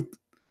cute.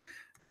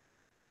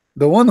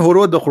 The one who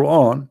wrote the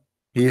Quran,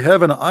 he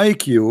have an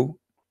IQ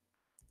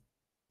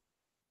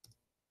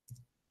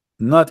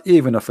not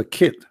even of a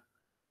kid.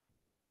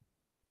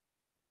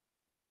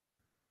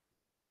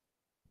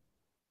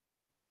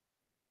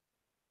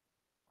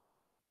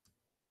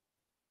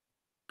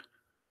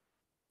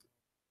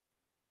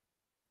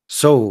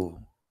 So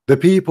the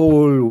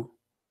people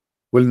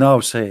will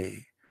now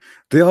say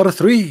they are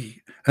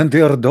three and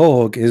their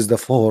dog is the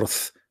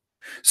fourth.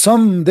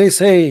 Some they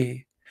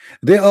say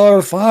they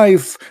are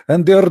five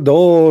and their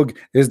dog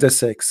is the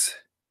sixth.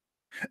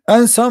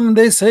 And some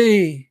they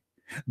say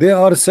they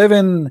are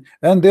seven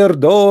and their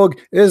dog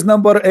is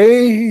number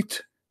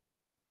eight.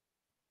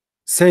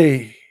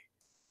 Say,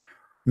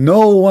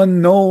 no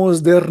one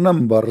knows their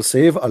number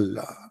save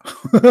Allah.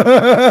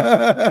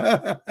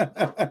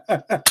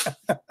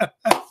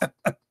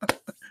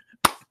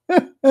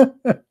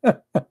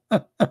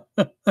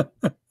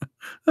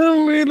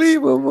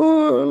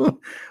 Unbelievable.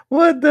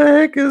 What the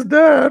heck is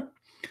that?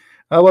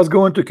 I was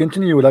going to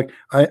continue, like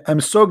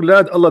I'm so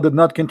glad Allah did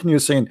not continue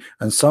saying,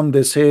 and some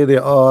they say they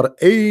are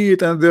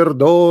eight and their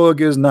dog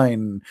is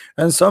nine,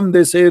 and some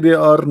they say they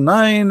are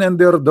nine and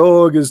their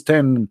dog is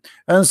 10,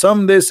 and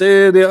some they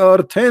say they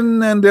are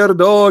 10 and their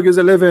dog is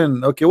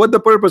 11. Okay, what the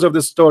purpose of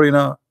this story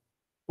now?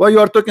 Why you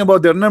are talking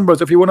about their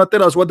numbers if you want to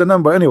tell us what the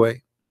number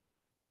anyway?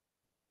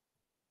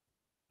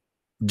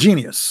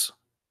 Genius.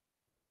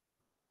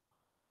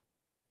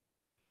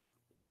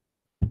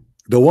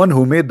 The one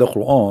who made the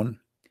Quran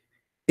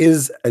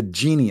is a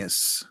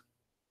genius,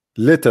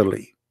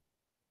 literally.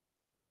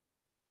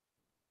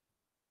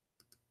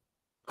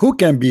 Who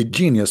can be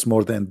genius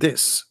more than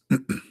this?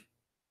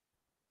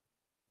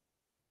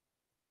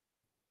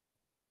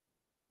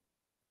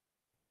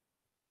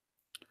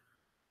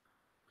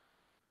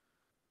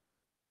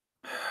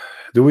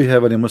 Do we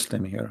have any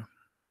Muslim here?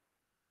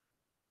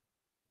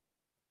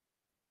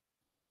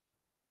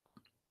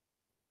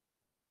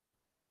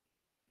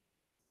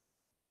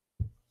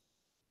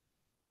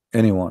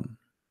 Anyone?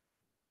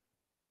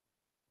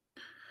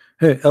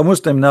 Hey, a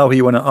Muslim now,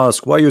 he want to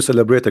ask why you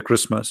celebrate a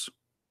Christmas.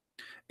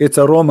 It's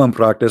a Roman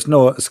practice.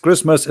 No,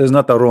 Christmas is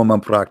not a Roman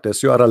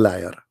practice. You are a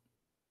liar.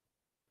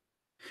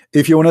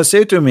 If you want to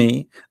say to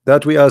me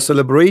that we are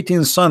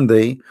celebrating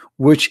Sunday,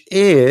 which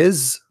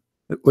is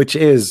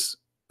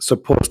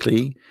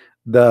supposedly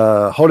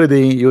the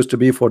holiday used to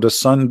be for the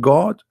sun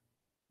god,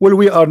 well,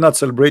 we are not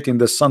celebrating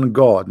the sun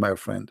god, my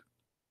friend.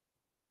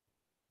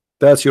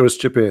 That's your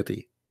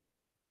stupidity.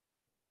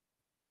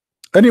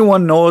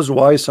 Anyone knows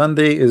why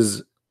Sunday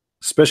is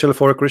special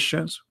for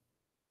Christians?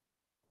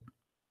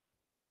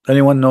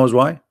 Anyone knows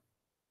why?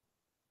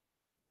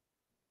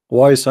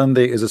 Why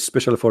Sunday is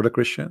special for the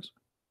Christians?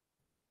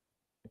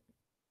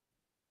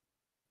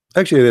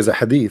 Actually, there's a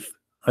hadith.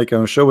 I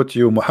can show it to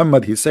you.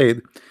 Muhammad, he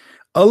said,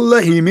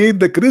 Allah, he made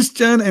the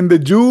Christian and the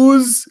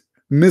Jews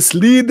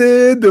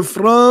misleaded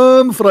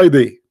from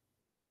Friday.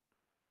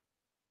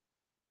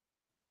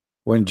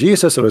 When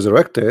Jesus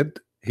resurrected,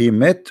 he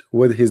met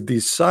with his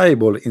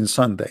disciple in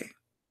Sunday.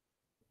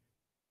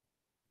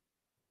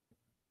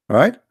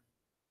 Right?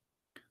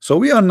 So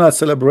we are not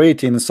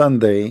celebrating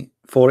Sunday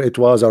for it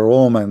was a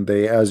Roman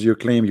day, as you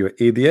claim, you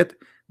idiot.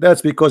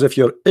 That's because of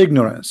your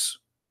ignorance.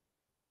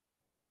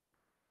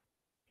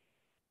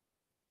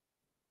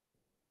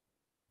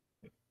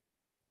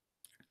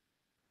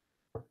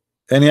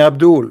 Any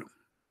Abdul?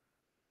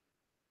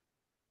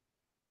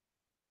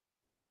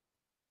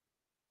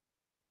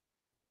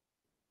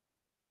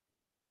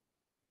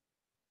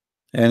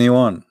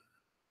 Anyone?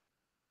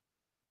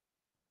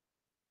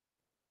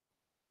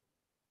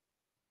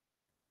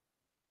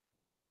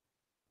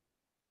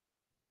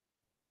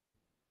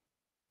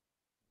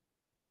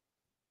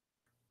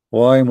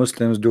 Why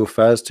Muslims do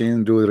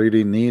fasting? Do we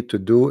really need to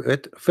do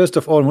it? First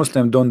of all,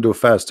 Muslims don't do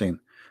fasting.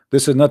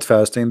 This is not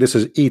fasting, this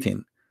is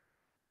eating.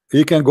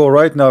 You can go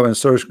right now and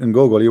search in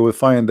Google. You will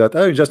find that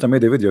I just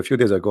made a video a few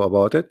days ago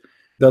about it,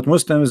 that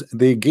Muslims,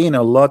 they gain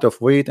a lot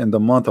of weight in the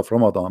month of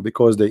Ramadan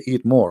because they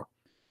eat more.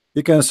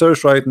 You can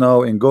search right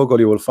now in Google.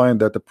 You will find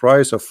that the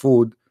price of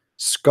food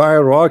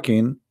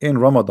skyrocketing in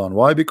Ramadan.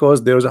 Why?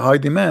 Because there's a high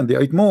demand. They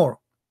eat more.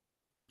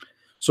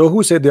 So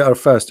who said they are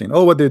fasting?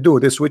 Oh, what they do,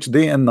 they switch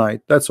day and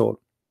night. That's all.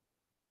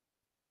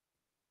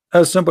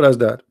 As simple as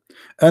that.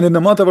 And in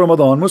the month of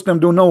Ramadan, Muslims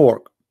do no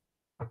work.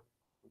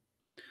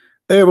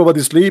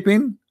 Everybody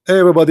sleeping.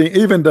 Everybody,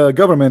 even the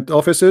government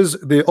offices,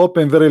 they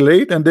open very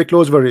late and they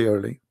close very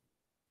early.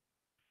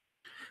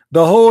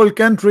 The whole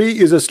country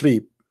is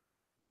asleep.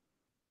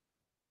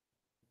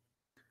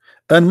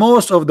 And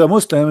most of the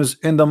Muslims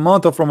in the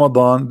month of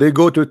Ramadan, they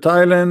go to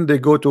Thailand, they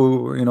go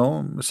to, you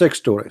know, sex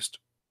tourist.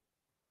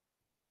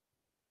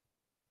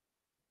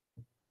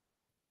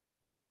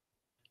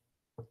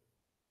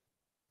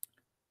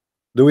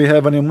 Do we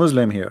have any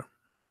Muslim here?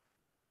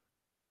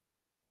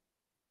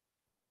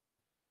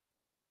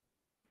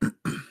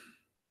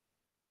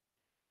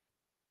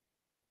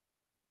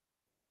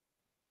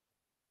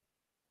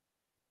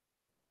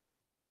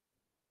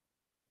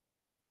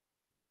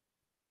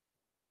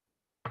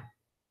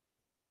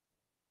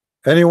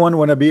 Anyone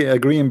want to be a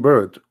green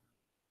bird?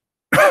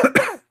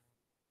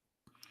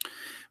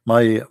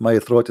 My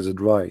throat is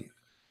dry,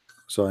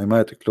 so I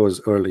might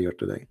close earlier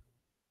today.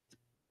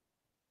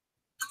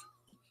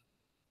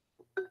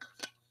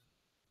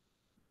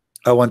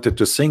 I wanted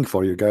to sing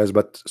for you guys,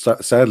 but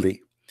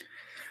sadly,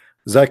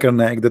 Zakir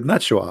Naik did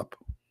not show up.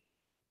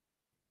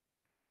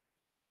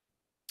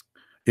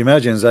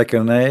 Imagine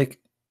Zakir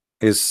Naik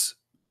is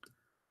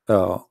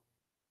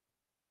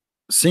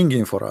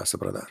singing for us,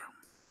 brother,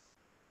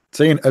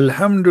 saying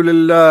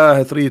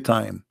Alhamdulillah 3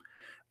 times.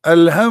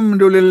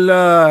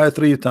 Alhamdulillah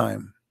 3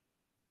 times.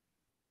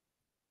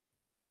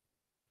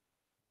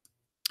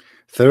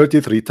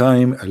 33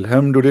 times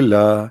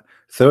Alhamdulillah.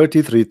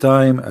 33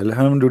 times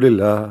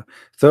Alhamdulillah.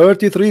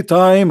 33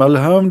 times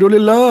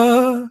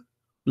Alhamdulillah.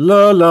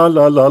 La la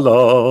la la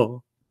la.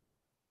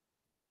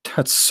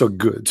 That's so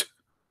good.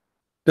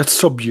 That's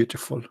so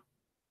beautiful.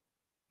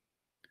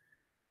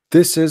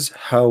 This is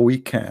how we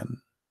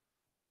can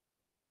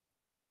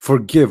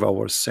forgive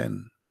our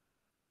sin.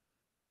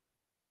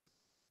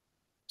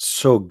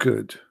 So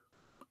good.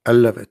 I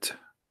love it.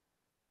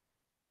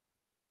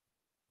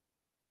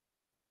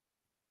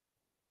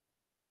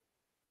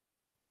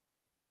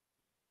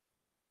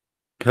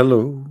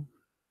 Hello.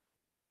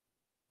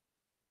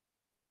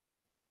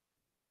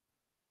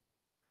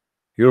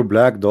 Your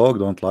black dog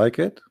don't like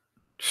it?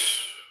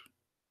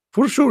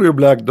 For sure your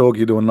black dog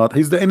he do not.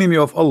 He's the enemy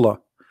of Allah.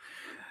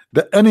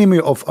 The enemy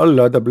of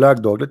Allah, the black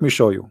dog. Let me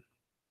show you.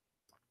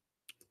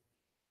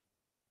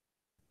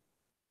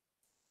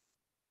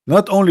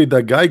 Not only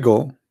the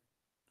Geigo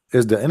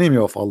is the enemy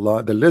of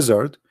Allah, the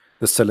lizard,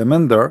 the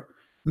salamander.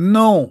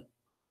 No.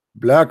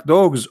 Black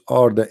dogs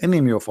are the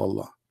enemy of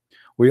Allah.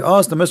 We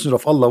asked the messenger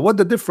of Allah, what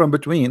the difference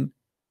between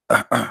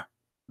the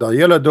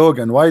yellow dog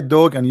and white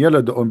dog and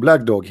yellow dog and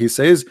black dog? He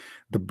says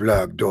the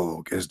black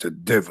dog is the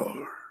devil.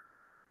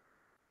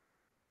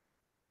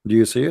 Do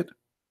you see it?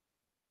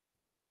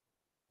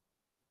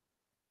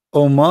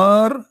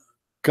 Omar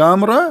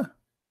Kamra.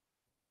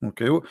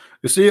 Okay,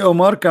 you see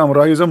Omar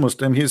Kamra is a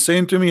Muslim. He's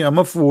saying to me I'm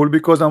a fool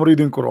because I'm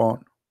reading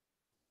Quran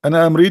and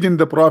I'm reading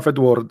the Prophet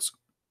words.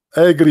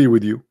 I agree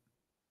with you.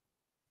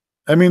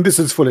 I mean, this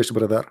is foolish,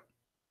 brother.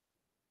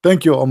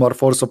 Thank you, Omar,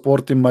 for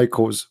supporting my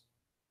cause.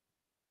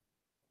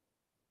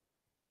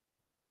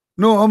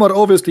 No, Omar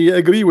obviously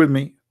agree with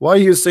me. Why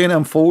he is saying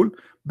I'm fool?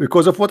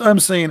 Because of what I'm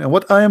saying, and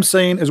what I am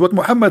saying is what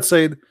Muhammad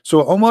said.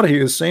 So Omar, he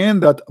is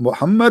saying that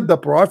Muhammad, the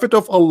prophet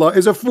of Allah,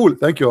 is a fool.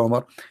 Thank you,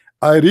 Omar.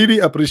 I really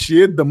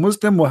appreciate the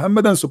Muslim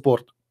Muhammadan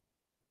support.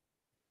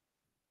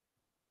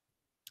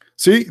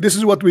 See, this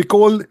is what we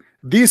call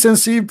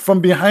decency from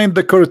behind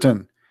the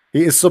curtain.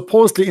 He is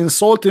supposedly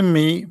insulting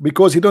me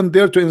because he don't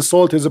dare to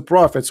insult his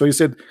prophet. So he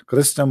said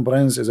Christian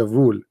Prince is a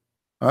fool.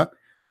 Huh?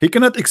 He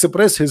cannot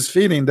express his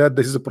feeling that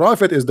his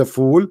prophet is the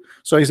fool.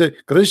 So he said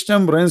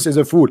Christian Prince is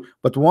a fool.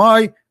 But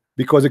why?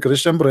 Because the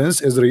Christian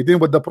Prince is reading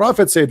what the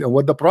prophet said, and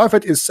what the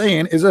prophet is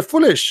saying is a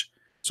foolish.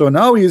 So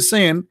now he is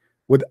saying,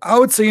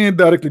 without saying it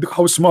directly, look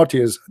how smart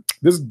he is.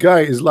 This guy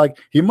is like,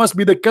 he must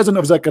be the cousin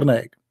of Zakir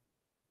Naik.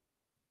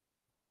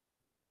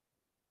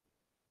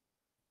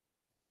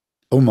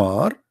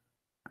 Omar,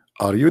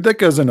 are you the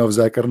cousin of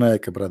Zakir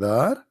Naik,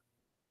 brother?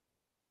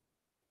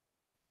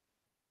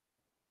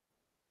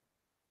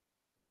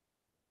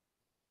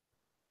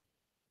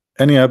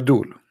 Any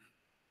Abdul?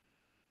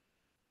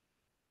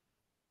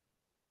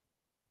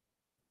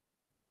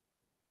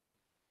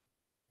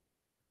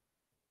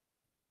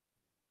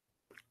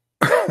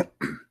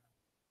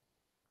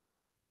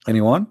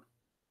 Anyone?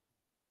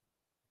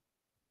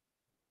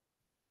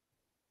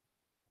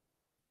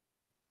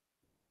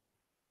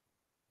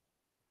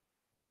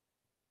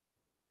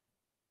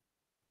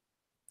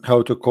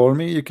 How to call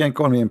me? You can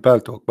call me in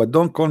Paltalk, but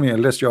don't call me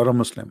unless you are a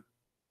Muslim.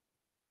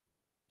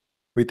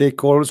 We take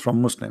calls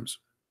from Muslims.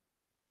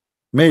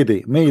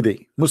 Mayday,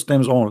 Mayday,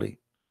 Muslims only.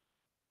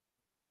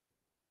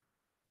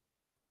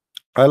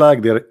 I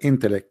like their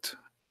intellect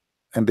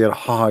and their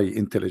high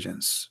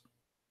intelligence.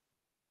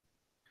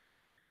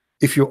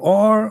 If you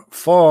are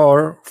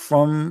far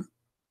from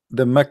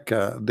the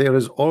Mecca, there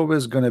is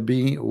always going to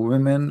be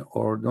women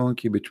or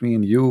donkey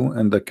between you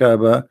and the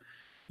Kaaba.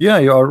 Yeah,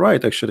 you are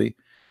right, actually.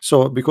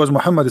 So because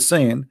Muhammad is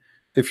saying,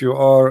 if you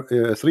are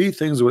 3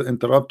 things will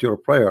interrupt your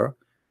prayer,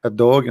 a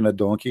dog and a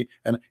donkey.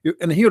 And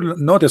here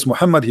notice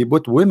Muhammad, he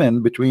put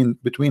women between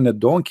the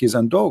donkeys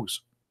and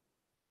dogs.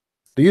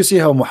 Do you see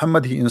how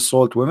Muhammad he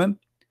insult women?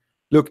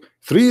 Look,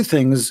 three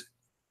things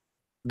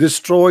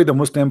destroy the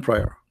Muslim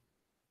prayer: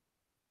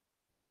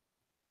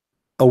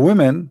 a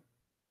woman,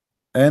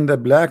 and a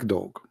black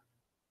dog,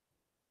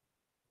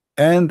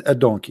 and a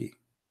donkey.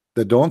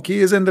 The donkey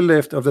is in the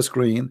left of the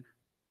screen,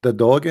 the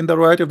dog in the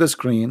right of the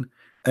screen,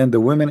 and the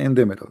women in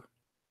the middle.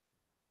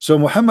 So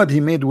Muhammad he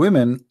made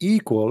women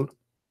equal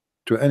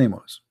to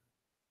animals.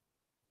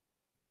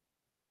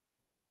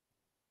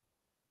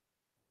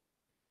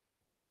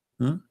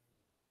 Hmm?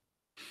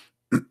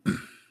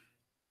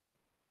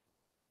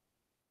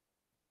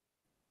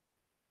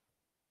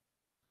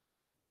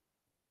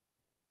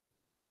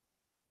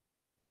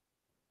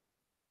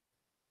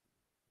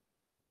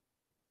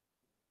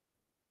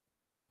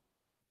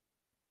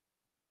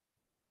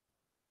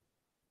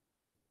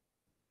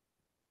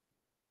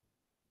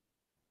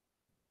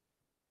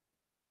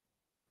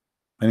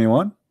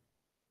 Anyone?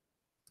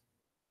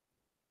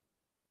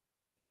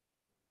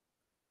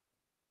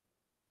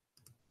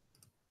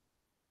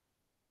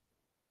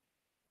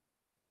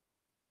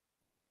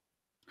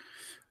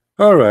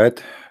 All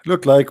right,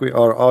 look like we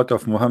are out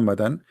of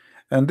Muhammadan,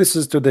 and this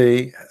is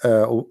today.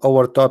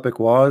 Our topic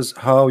was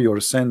how your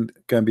sin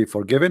can be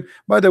forgiven.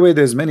 By the way,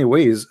 there's many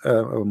ways.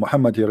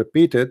 Muhammad he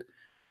repeated.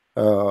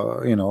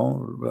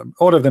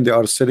 All of them they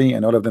are silly,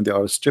 and all of them they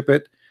are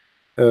stupid.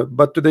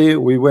 But today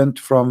we went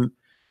from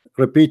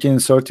repeating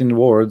certain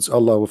words.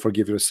 Allah will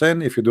forgive your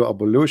sin if you do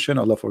ablution.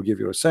 Allah forgive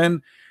your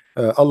sin.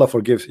 Allah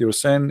forgives your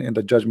sin in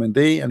the judgment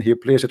day, and He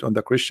placed it on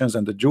the Christians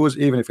and the Jews,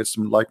 even if it's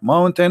like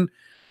mountain.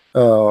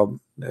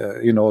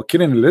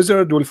 Killing a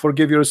lizard will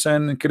forgive your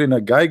sin. Killing a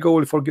geigo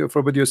will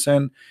forbid your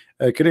sin.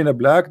 Killing a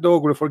black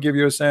dog will forgive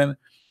your sin.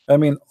 I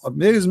mean,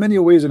 there is many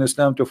ways in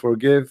Islam to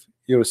forgive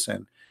your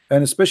sin,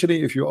 and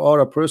especially if you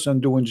are a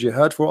person doing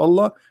jihad for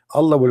Allah,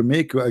 Allah will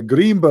make you a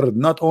green bird.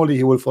 Not only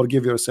He will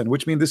forgive your sin,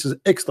 which means this is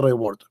extra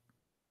reward,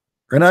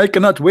 and I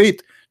cannot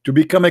wait to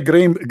become a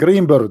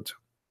green bird.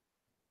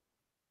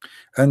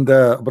 And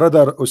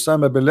brother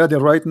Osama bin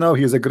Laden right now,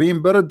 he is a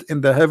green bird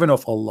in the heaven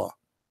of Allah.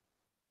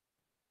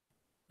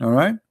 All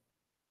right,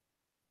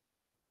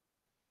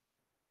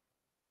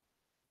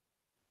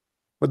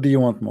 what do you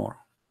want more?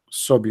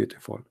 So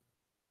beautiful.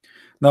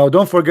 Now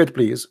don't forget,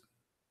 please,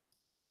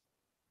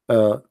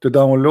 to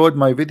download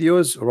my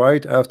videos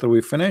right after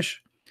we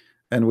finish.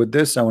 And with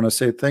this, I want to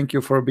say thank you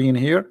for being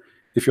here.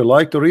 If you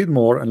like to read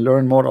more and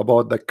learn more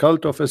about the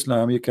cult of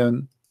Islam, you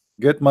can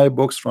get my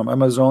books from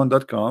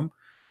Amazon.com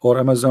or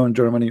Amazon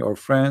Germany or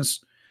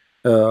France.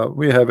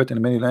 We have it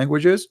in many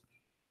languages.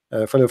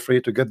 Feel free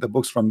to get the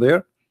books from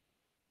there.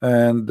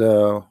 And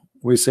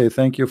we say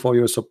thank you for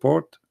your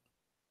support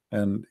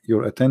and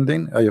your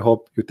attending. I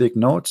hope you take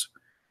notes,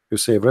 you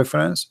save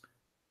reference,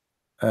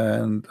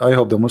 and I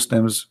hope the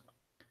Muslims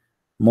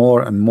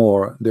more and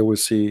more they will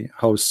see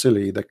how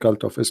silly the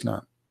cult of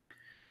Islam,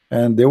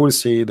 and they will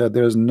see that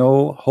there is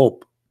no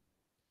hope.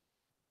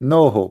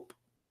 No hope.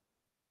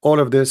 All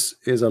of this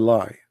is a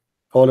lie.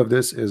 All of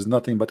this is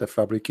nothing but a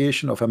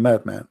fabrication of a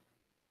madman.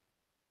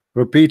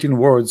 Repeating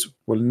words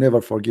will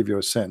never forgive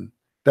your sin.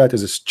 That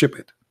is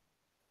stupid.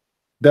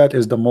 That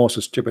is the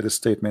most stupid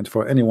statement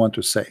for anyone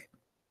to say.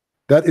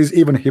 That is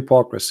even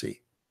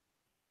hypocrisy.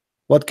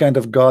 What kind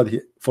of God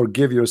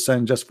forgive your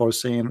sin just for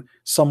saying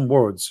some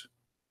words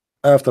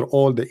after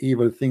all the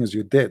evil things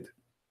you did?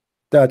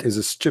 That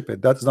is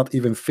stupid. That's not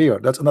even fair.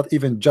 That's not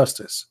even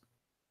justice.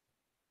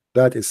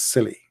 That is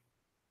silly.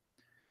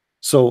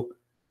 So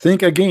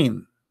think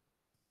again.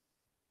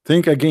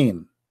 Think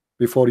again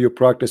before you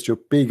practice your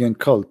pagan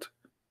cult,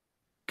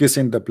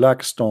 kissing the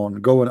black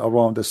stone, going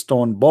around the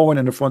stone, bowing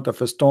in front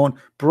of a stone,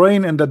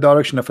 praying in the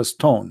direction of a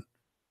stone.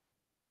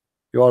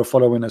 You are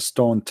following a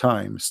stone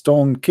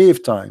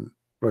cave time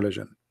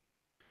religion.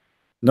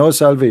 No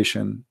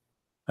salvation,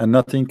 and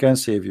nothing can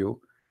save you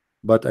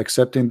but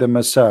accepting the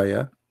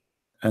Messiah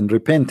and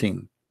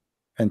repenting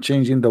and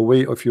changing the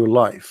way of your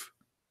life.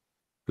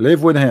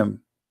 Live with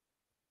Him,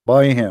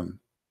 by Him,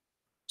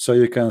 so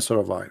you can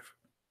survive.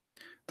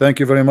 Thank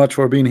you very much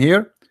for being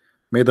here.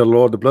 May the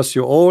Lord bless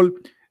you all,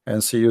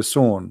 and see you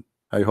soon.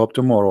 I hope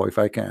tomorrow if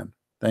I can.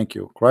 Thank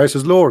you. Christ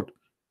is Lord.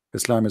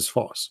 Islam is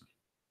false.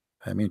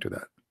 I mean to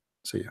that.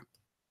 See you.